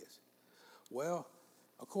priceless it is. Well,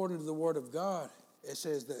 according to the Word of God, it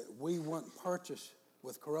says that we weren't purchased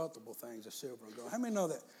with corruptible things of silver and gold. How many know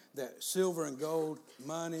that silver and gold,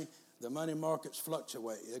 money, the money markets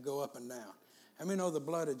fluctuate? They go up and down. How many know the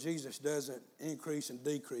blood of Jesus doesn't increase and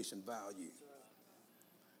decrease in value?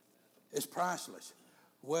 It's priceless.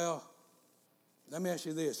 Well, let me ask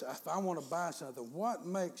you this. If I want to buy something, what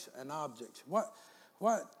makes an object? What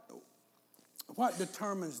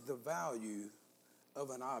determines the value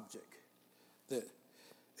of an object?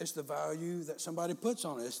 It's the value that somebody puts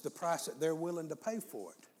on it. It's the price that they're willing to pay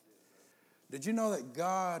for it. Did you know that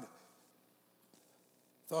God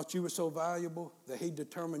thought you were so valuable that he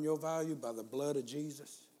determined your value by the blood of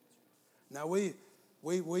Jesus? Now we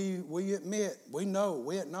admit,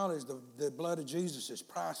 we acknowledge the blood of Jesus is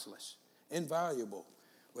priceless, invaluable.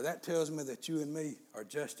 Well, that tells me that you and me are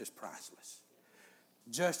just as priceless,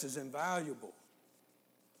 just as invaluable.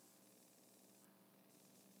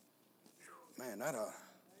 Man,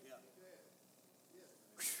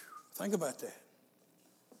 think about that.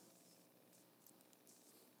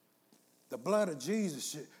 The blood of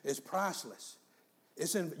Jesus is priceless.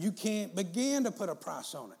 You can't begin to put a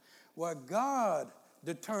price on it. Well, God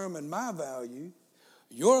determined my value,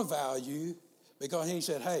 your value, because he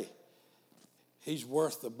said, hey, he's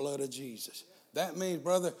worth the blood of Jesus. That means,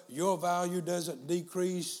 brother, your value doesn't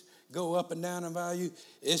decrease, go up and down in value.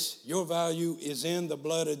 Your value is in the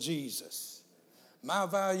blood of Jesus. My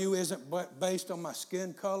value isn't based on my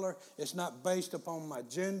skin color. It's not based upon my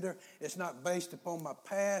gender. It's not based upon my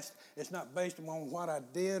past. It's not based upon what I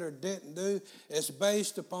did or didn't do. It's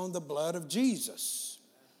based upon the blood of Jesus.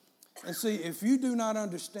 And see, if you do not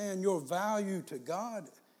understand your value to God,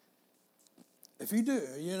 if you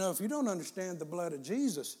don't understand the blood of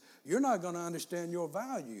Jesus, you're not going to understand your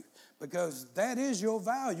value, because that is your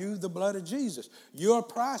value, the blood of Jesus. You're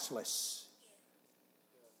priceless.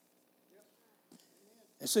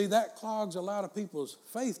 And see, that clogs a lot of people's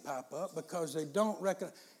faith pipe up because they don't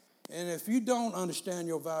recognize. And if you don't understand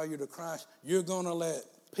your value to Christ, you're going to let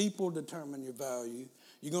people determine your value.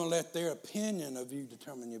 You're going to let their opinion of you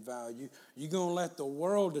determine your value. You're going to let the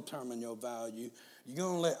world determine your value. You're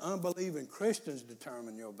going to let unbelieving Christians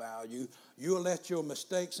determine your value. You'll let your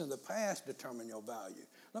mistakes in the past determine your value.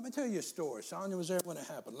 Let me tell you a story. Sonia was there when it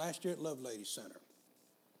happened, last year at Love Lady Center.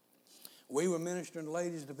 We were ministering to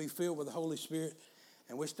ladies to be filled with the Holy Spirit.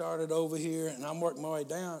 And we started over here, and I'm working my way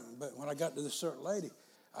down. But when I got to this certain lady,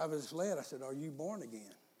 I was led. I said, are you born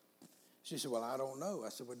again? She said, well, I don't know. I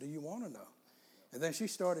said, well, do you want to know? And then she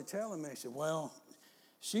started telling me. She said, well,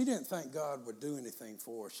 she didn't think God would do anything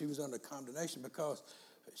for her. She was under condemnation because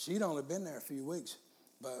she'd only been there a few weeks.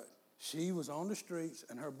 But she was on the streets,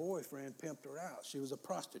 and her boyfriend pimped her out. She was a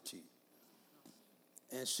prostitute.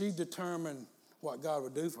 And she determined what God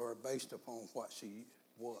would do for her based upon what she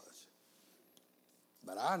was.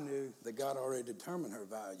 But I knew that God already determined her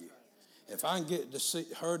value. If I can get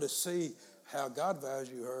her to see how God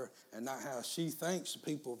values her and not how she thinks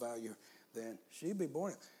people value her, then she'd be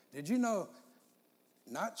born. Did you know,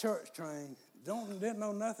 not church trained, didn't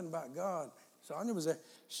know nothing about God. Sonia was there.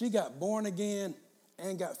 She got born again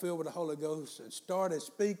and got filled with the Holy Ghost and started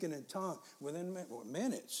speaking in tongues within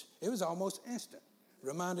minutes. It was almost instant.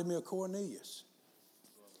 Reminded me of Cornelius.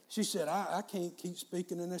 She said, I can't keep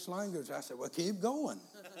speaking in this language. I said, well, keep going.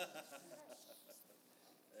 Amen.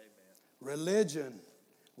 Religion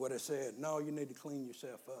would have said, no, you need to clean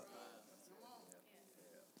yourself up.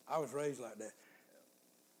 I was raised like that.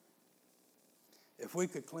 If we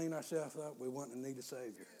could clean ourselves up, we wouldn't need a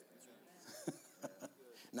Savior.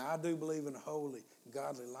 Now, I do believe in a holy,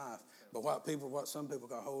 godly life. But what some people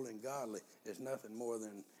call holy and godly is nothing more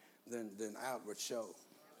than outward show.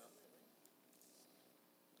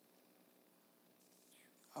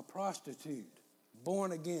 A prostitute,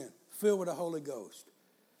 born again, filled with the Holy Ghost.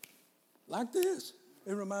 Like this.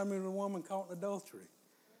 It reminded me of the woman caught in adultery.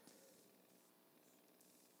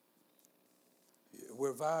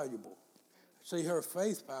 We're valuable. See, her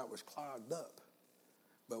faith pipe was clogged up.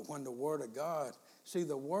 But when the Word of God, see,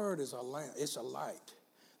 the Word is a lamp, it's a light.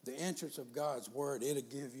 The entrance of God's Word, it'll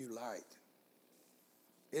give you light.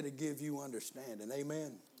 It'll give you understanding.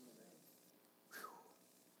 Amen?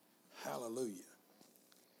 Hallelujah.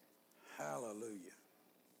 Hallelujah.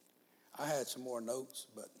 I had some more notes,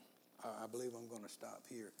 but I believe I'm going to stop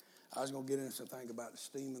here. I was going to get into something about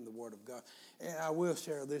esteeming the Word of God. And I will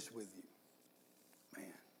share this with you. Man,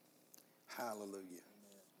 hallelujah.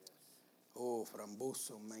 Oh,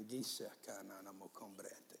 framboso mangisa kanana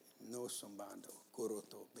mocombrete. No sombando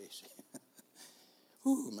coroto beshe.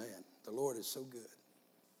 Ooh, man, the Lord is so good.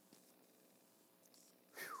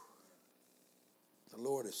 Whew. The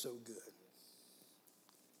Lord is so good.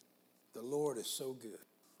 The Lord is so good.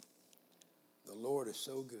 The Lord is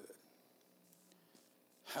so good.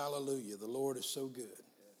 Hallelujah. The Lord is so good.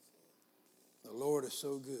 The Lord is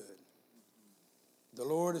so good. The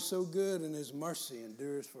Lord is so good, and his mercy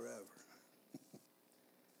endures forever.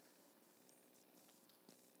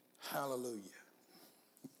 Hallelujah.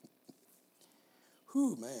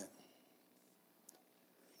 Whew, man.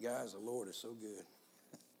 Guys, the Lord is so good.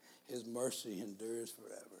 His mercy endures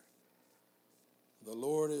forever. The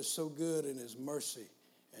Lord is so good, and his mercy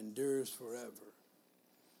endures forever.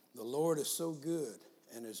 The Lord is so good,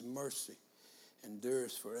 and his mercy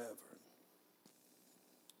endures forever.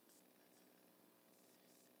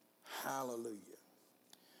 Hallelujah.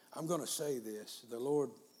 I'm going to say this. The Lord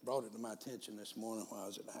brought it to my attention this morning while I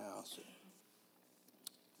was at the house.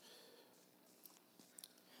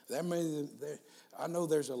 I know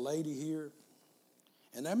there's a lady here,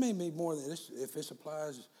 and that may be more than this. If this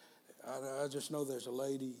applies, I just know there's a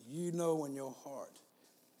lady. You know in your heart.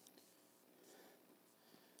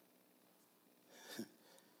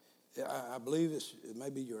 I believe it may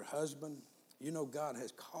be your husband. You know God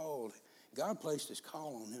has called. God placed his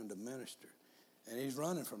call on him to minister, and he's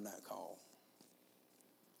running from that call.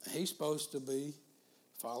 He's supposed to be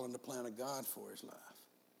following the plan of God for his life.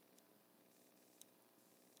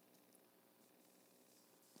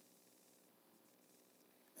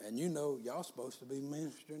 And you know y'all supposed to be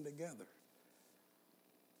ministering together.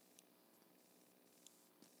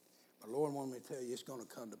 The Lord wanted me to tell you it's going to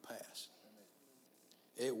come to pass.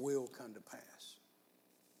 It will come to pass.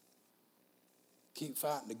 Keep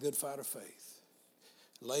fighting the good fight of faith.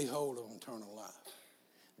 Lay hold on eternal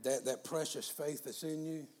life. That precious faith that's in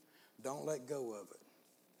you, don't let go of it.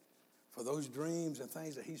 For those dreams and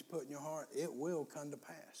things that he's put in your heart, it will come to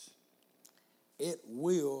pass. It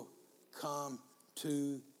will come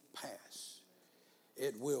to pass.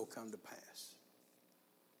 It will come to pass.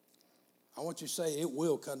 I want you to say, it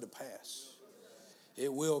will come to pass.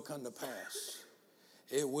 It will come to pass.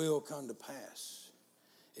 It will come to pass.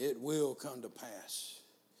 It will come to pass.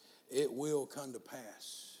 It will come to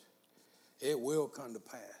pass. It will come to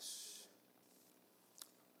pass.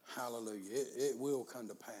 Hallelujah. It will come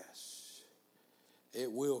to pass.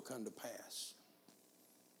 It will come to pass.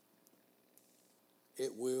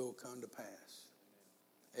 It will come to pass.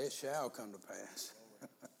 It shall come to pass.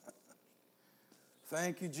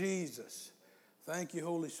 Thank you, Jesus. Thank you,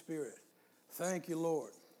 Holy Spirit. Thank you,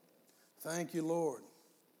 Lord. Thank you, Lord.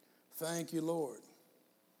 Thank you, Lord.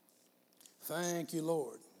 Thank you,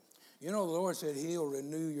 Lord. You know, the Lord said he'll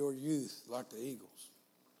renew your youth like the eagles.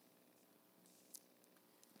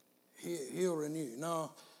 He'll renew.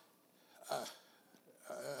 No,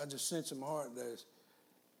 I just sense in my heart that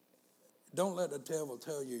don't let the devil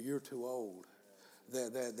tell you you're too old,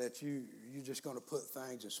 that you're just going to put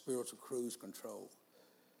things in spiritual cruise control.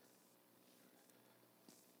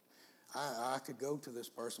 I could go to this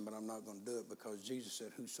person, but I'm not going to do it because Jesus said,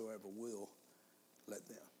 whosoever will, let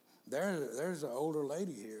them. There's an older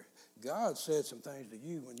lady here. God said some things to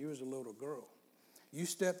you when you was a little girl. You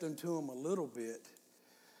stepped into them a little bit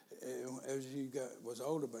as you was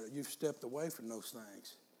older, but you've stepped away from those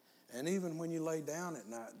things. And even when you lay down at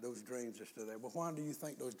night, those dreams are still there. But why do you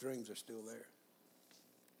think those dreams are still there?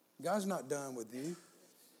 God's not done with you.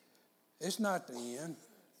 It's not the end.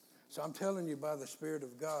 So I'm telling you by the Spirit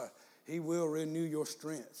of God, he will renew your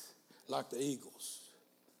strength like the eagles.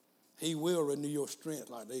 He will renew your strength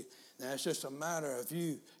like the eagles. Now, it's just a matter of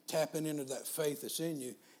you tapping into that faith that's in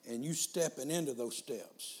you and you stepping into those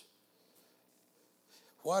steps.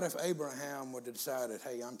 What if Abraham would have decided,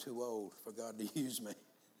 hey, I'm too old for God to use me?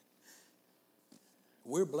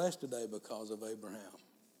 We're blessed today because of Abraham.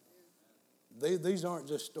 These aren't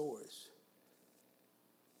just stories.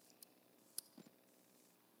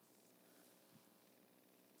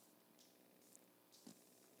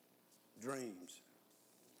 dreams.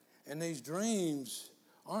 And these dreams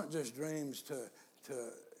aren't just dreams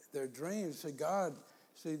they're dreams to God.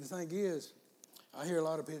 See, the thing is, I hear a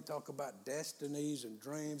lot of people talk about destinies and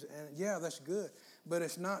dreams, and yeah, that's good. But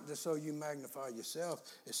it's not just so you magnify yourself.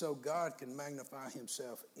 It's so God can magnify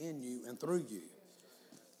himself in you and through you.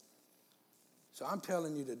 So I'm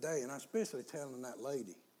telling you today, and I'm especially telling that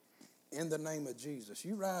lady, in the name of Jesus,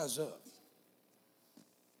 you rise up.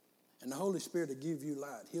 And the Holy Spirit will give you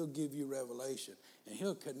light. He'll give you revelation. And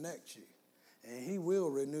he'll connect you. And he will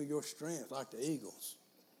renew your strength like the eagles.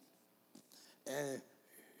 And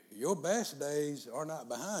your best days are not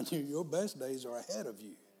behind you. Your best days are ahead of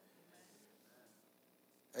you.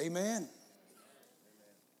 Amen?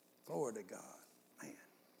 Glory to God. Man.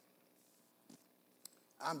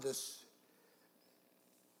 I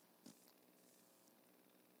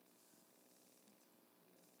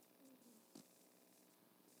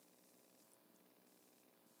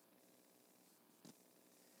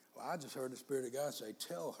just heard the Spirit of God say,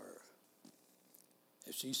 tell her.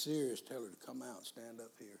 If she's serious, tell her to come out and stand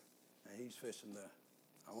up here. And he's fixing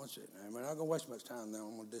I want you, and we're not going to waste much time now.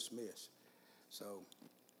 I'm going to dismiss. So,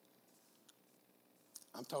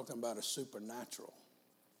 I'm talking about a supernatural.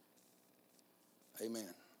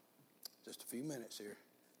 Amen. Just a few minutes here.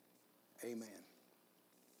 Amen.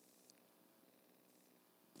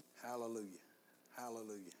 Hallelujah.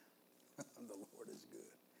 Hallelujah. The Lord is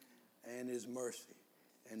good. And his mercy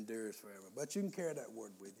endures forever. But you can carry that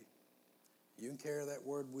word with you. You can carry that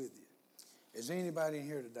word with you. Is anybody in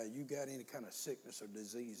here today, you got any kind of sickness or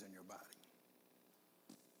disease in your body?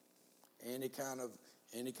 Any kind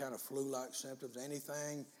of flu-like symptoms,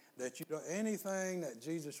 anything that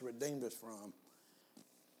Jesus redeemed us from,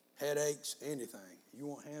 headaches, anything. You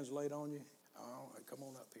want hands laid on you? All right, come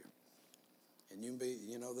on up here. And you can be,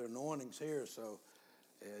 the anointing's here, so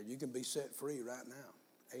you can be set free right now.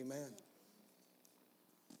 Amen.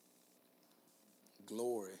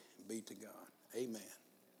 Glory be to God. Amen.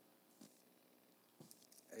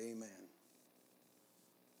 Amen.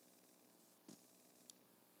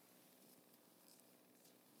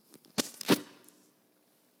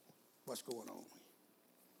 What's going on?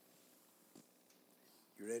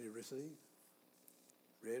 You ready to receive?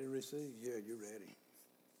 Ready to receive? Yeah, you're ready.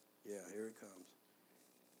 Yeah, here it comes.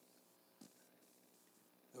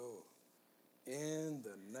 Oh, in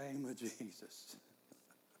the name of Jesus.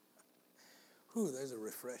 Whew, there's a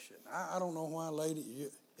refreshing. I don't know why, lady,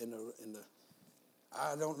 I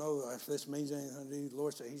don't know if this means anything to you. The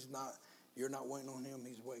Lord said you're not waiting on him,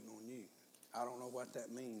 he's waiting on you. I don't know what that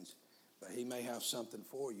means, but he may have something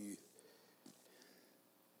for you.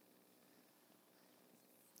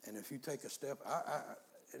 And if you take a step,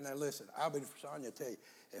 and now listen, I'll be sorry to tell you,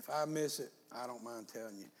 if I miss it, I don't mind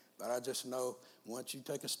telling you. But I just know once you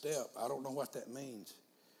take a step, I don't know what that means.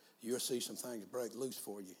 You'll see some things break loose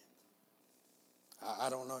for you.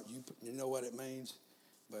 I don't know, you know what it means,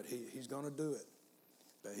 but he's going to do it.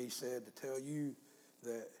 But he said to tell you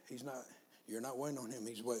that you're not waiting on him,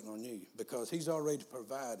 he's waiting on you. Because he's already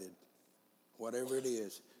provided whatever it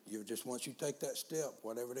is. Once you take that step,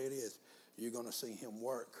 whatever it is, you're going to see him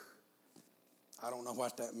work. I don't know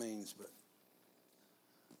what that means, but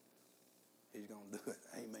he's going to do it.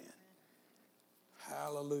 Amen.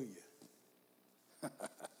 Hallelujah.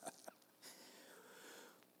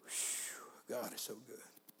 God is so good.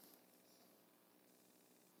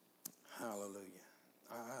 Hallelujah.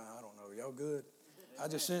 I don't know. Y'all good? I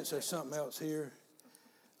just sense there's something else here.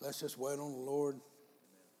 Let's just wait on the Lord.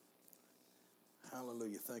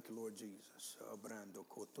 Hallelujah. Thank you, Lord Jesus.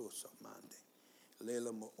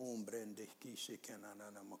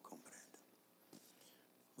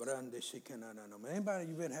 Anybody,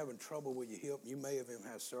 you've been having trouble with your hip? You may have even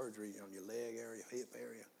had surgery on your leg area, hip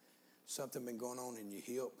area. Something been going on in your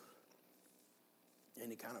hip.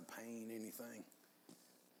 Any kind of pain, anything.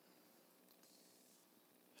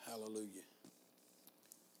 Hallelujah.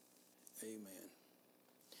 Amen.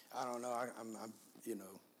 I don't know. I'm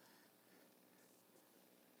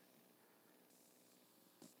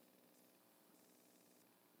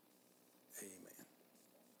Amen.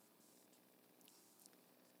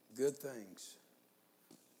 Good things.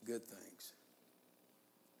 Good things.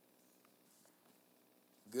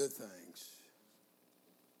 Good things.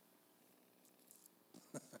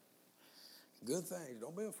 Good things.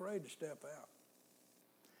 Don't be afraid to step out.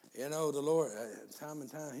 The Lord, time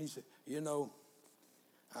and time, he said,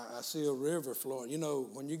 I see a river flowing.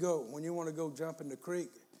 When you want to go jump in the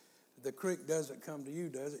creek doesn't come to you,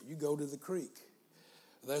 does it? You go to the creek.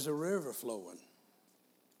 There's a river flowing.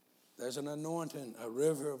 There's an anointing, a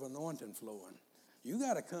river of anointing flowing. You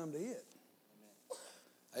got to come to it.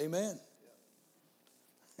 Amen.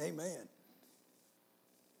 Amen.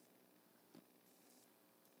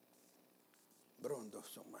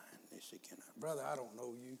 Brother, I don't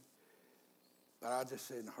know you, but I just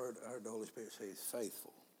said and heard the Holy Spirit say he's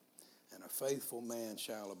faithful. And a faithful man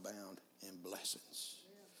shall abound in blessings.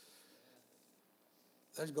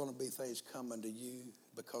 There's going to be things coming to you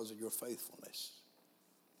because of your faithfulness.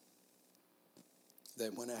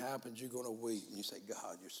 That when it happens, you're going to weep and you say,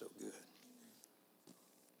 God, you're so good.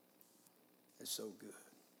 It's so good.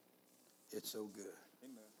 It's so good.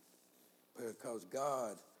 Amen. Because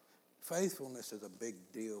God, faithfulness is a big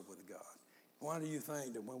deal with God. Why do you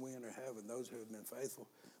think that when we enter heaven, those who have been faithful,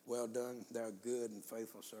 well done, they're good and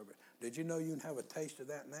faithful servant? Did you know you can have a taste of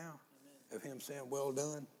that now? Amen. Of him saying, well done?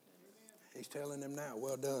 Amen. He's telling them now,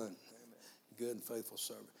 well done, amen. Good and faithful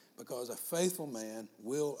servant. Because a faithful man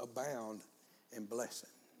will abound in blessing.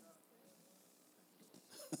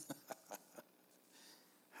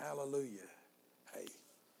 Hallelujah. Hey.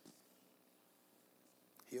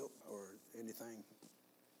 Help or anything?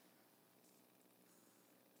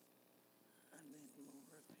 I need more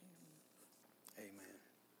of him. Amen.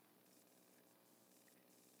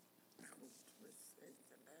 I hope to receive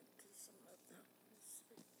the baptism of the Holy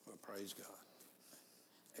Spirit. Well, praise God.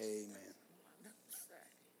 Amen. What I'm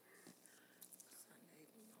saying, I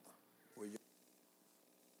need more. Will you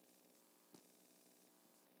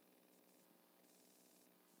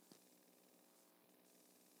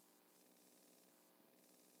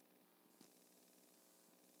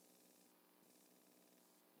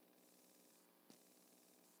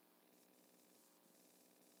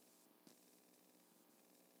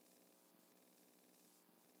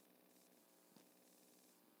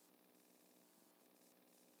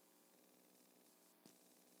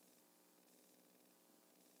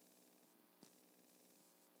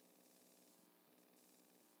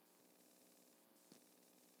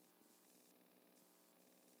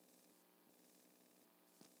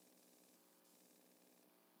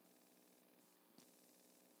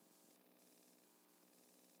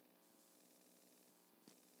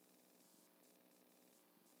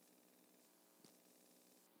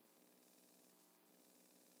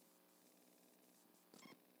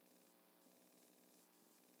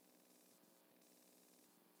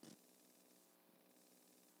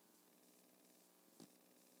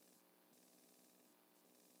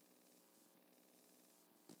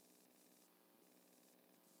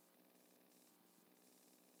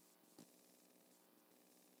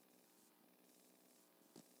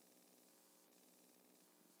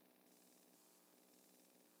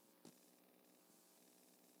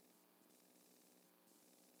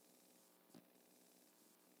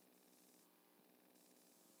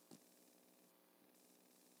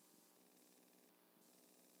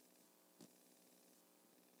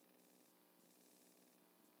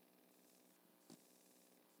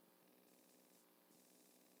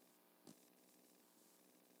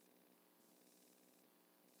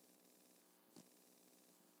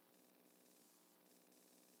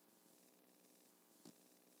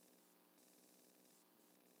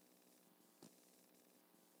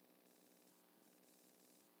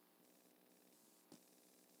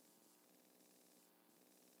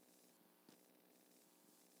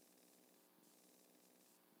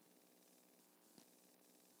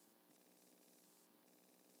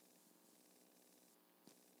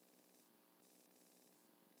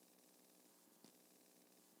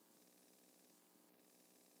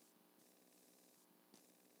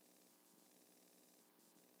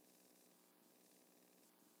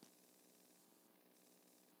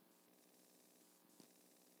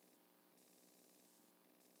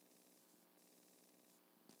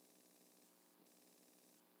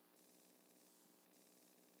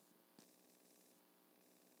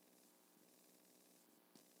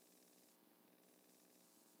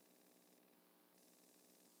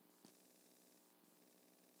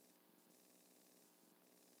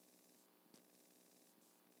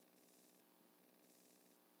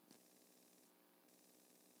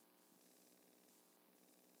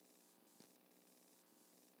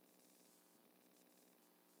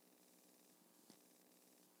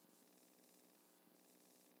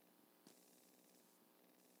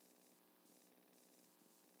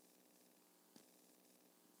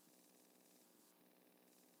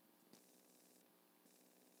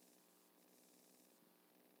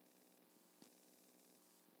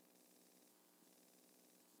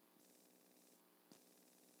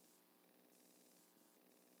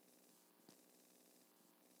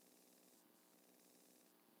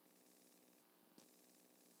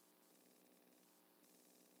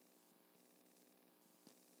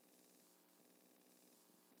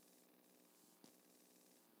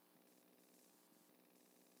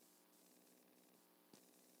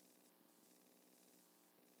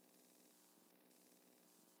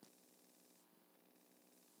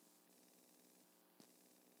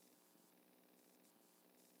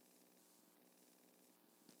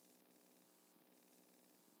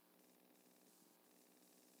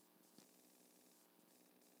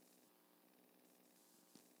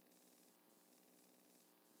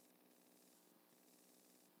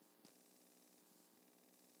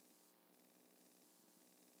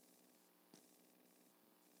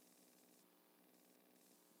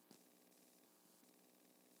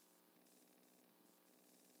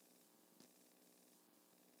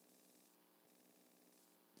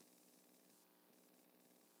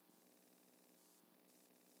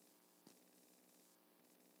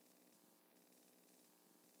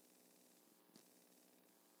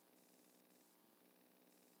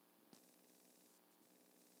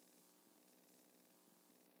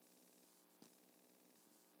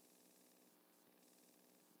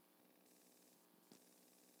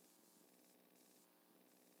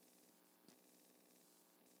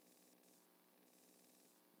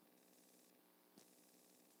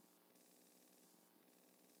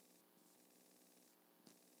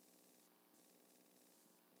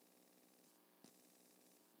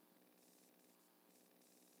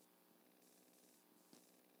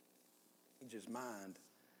change his mind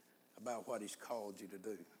about what he's called you to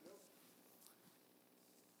do.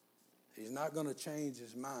 He's not going to change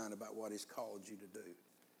his mind about what he's called you to do.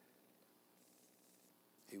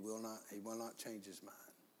 He will not change his mind.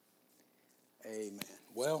 Amen.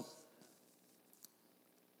 Well,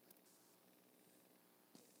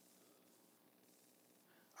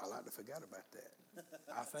 I like to forget about that.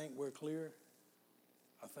 I think we're clear.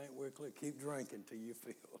 Keep drinking till you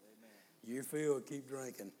feel. You feel, keep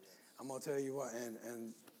drinking. I'm going to tell you what,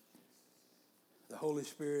 and the Holy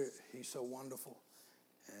Spirit, he's so wonderful.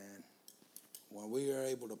 And when we are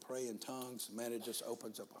able to pray in tongues, man, it just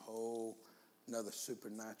opens up a whole another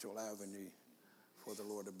supernatural avenue for the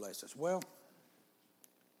Lord to bless us. Well,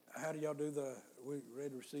 how do y'all do we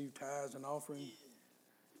ready to receive tithes and offering?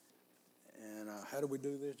 And how do we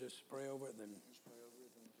do this? Just pray over it, then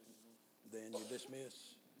you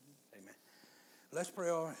dismiss. Amen. Let's pray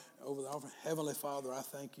over the offering. Heavenly Father, I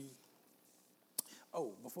thank you.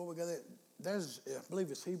 Oh, before we go there, I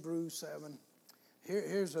believe it's Hebrews 7.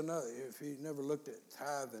 Here's another, if you never looked at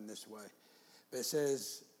tithing this way. But it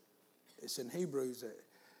says, it's in Hebrews that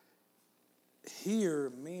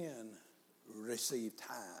here men receive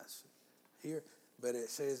tithes. Here, but it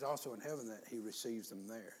says also in heaven that he receives them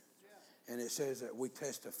there. And it says that we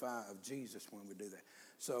testify of Jesus when we do that.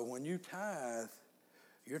 So when you tithe,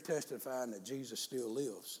 you're testifying that Jesus still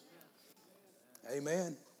lives.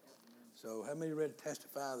 Amen. So how many ready to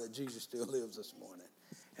testify that Jesus still lives this morning?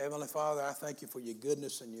 Heavenly Father, I thank you for your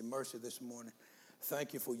goodness and your mercy this morning.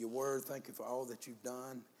 Thank you for your word. Thank you for all that you've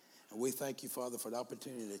done. And we thank you, Father, for the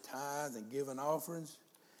opportunity to tithe and give an offerings.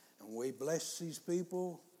 And we bless these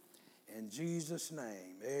people in Jesus'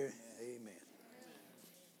 name. Amen.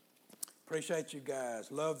 Appreciate you guys.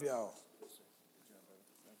 Love y'all.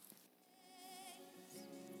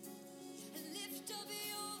 Lift up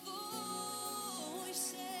your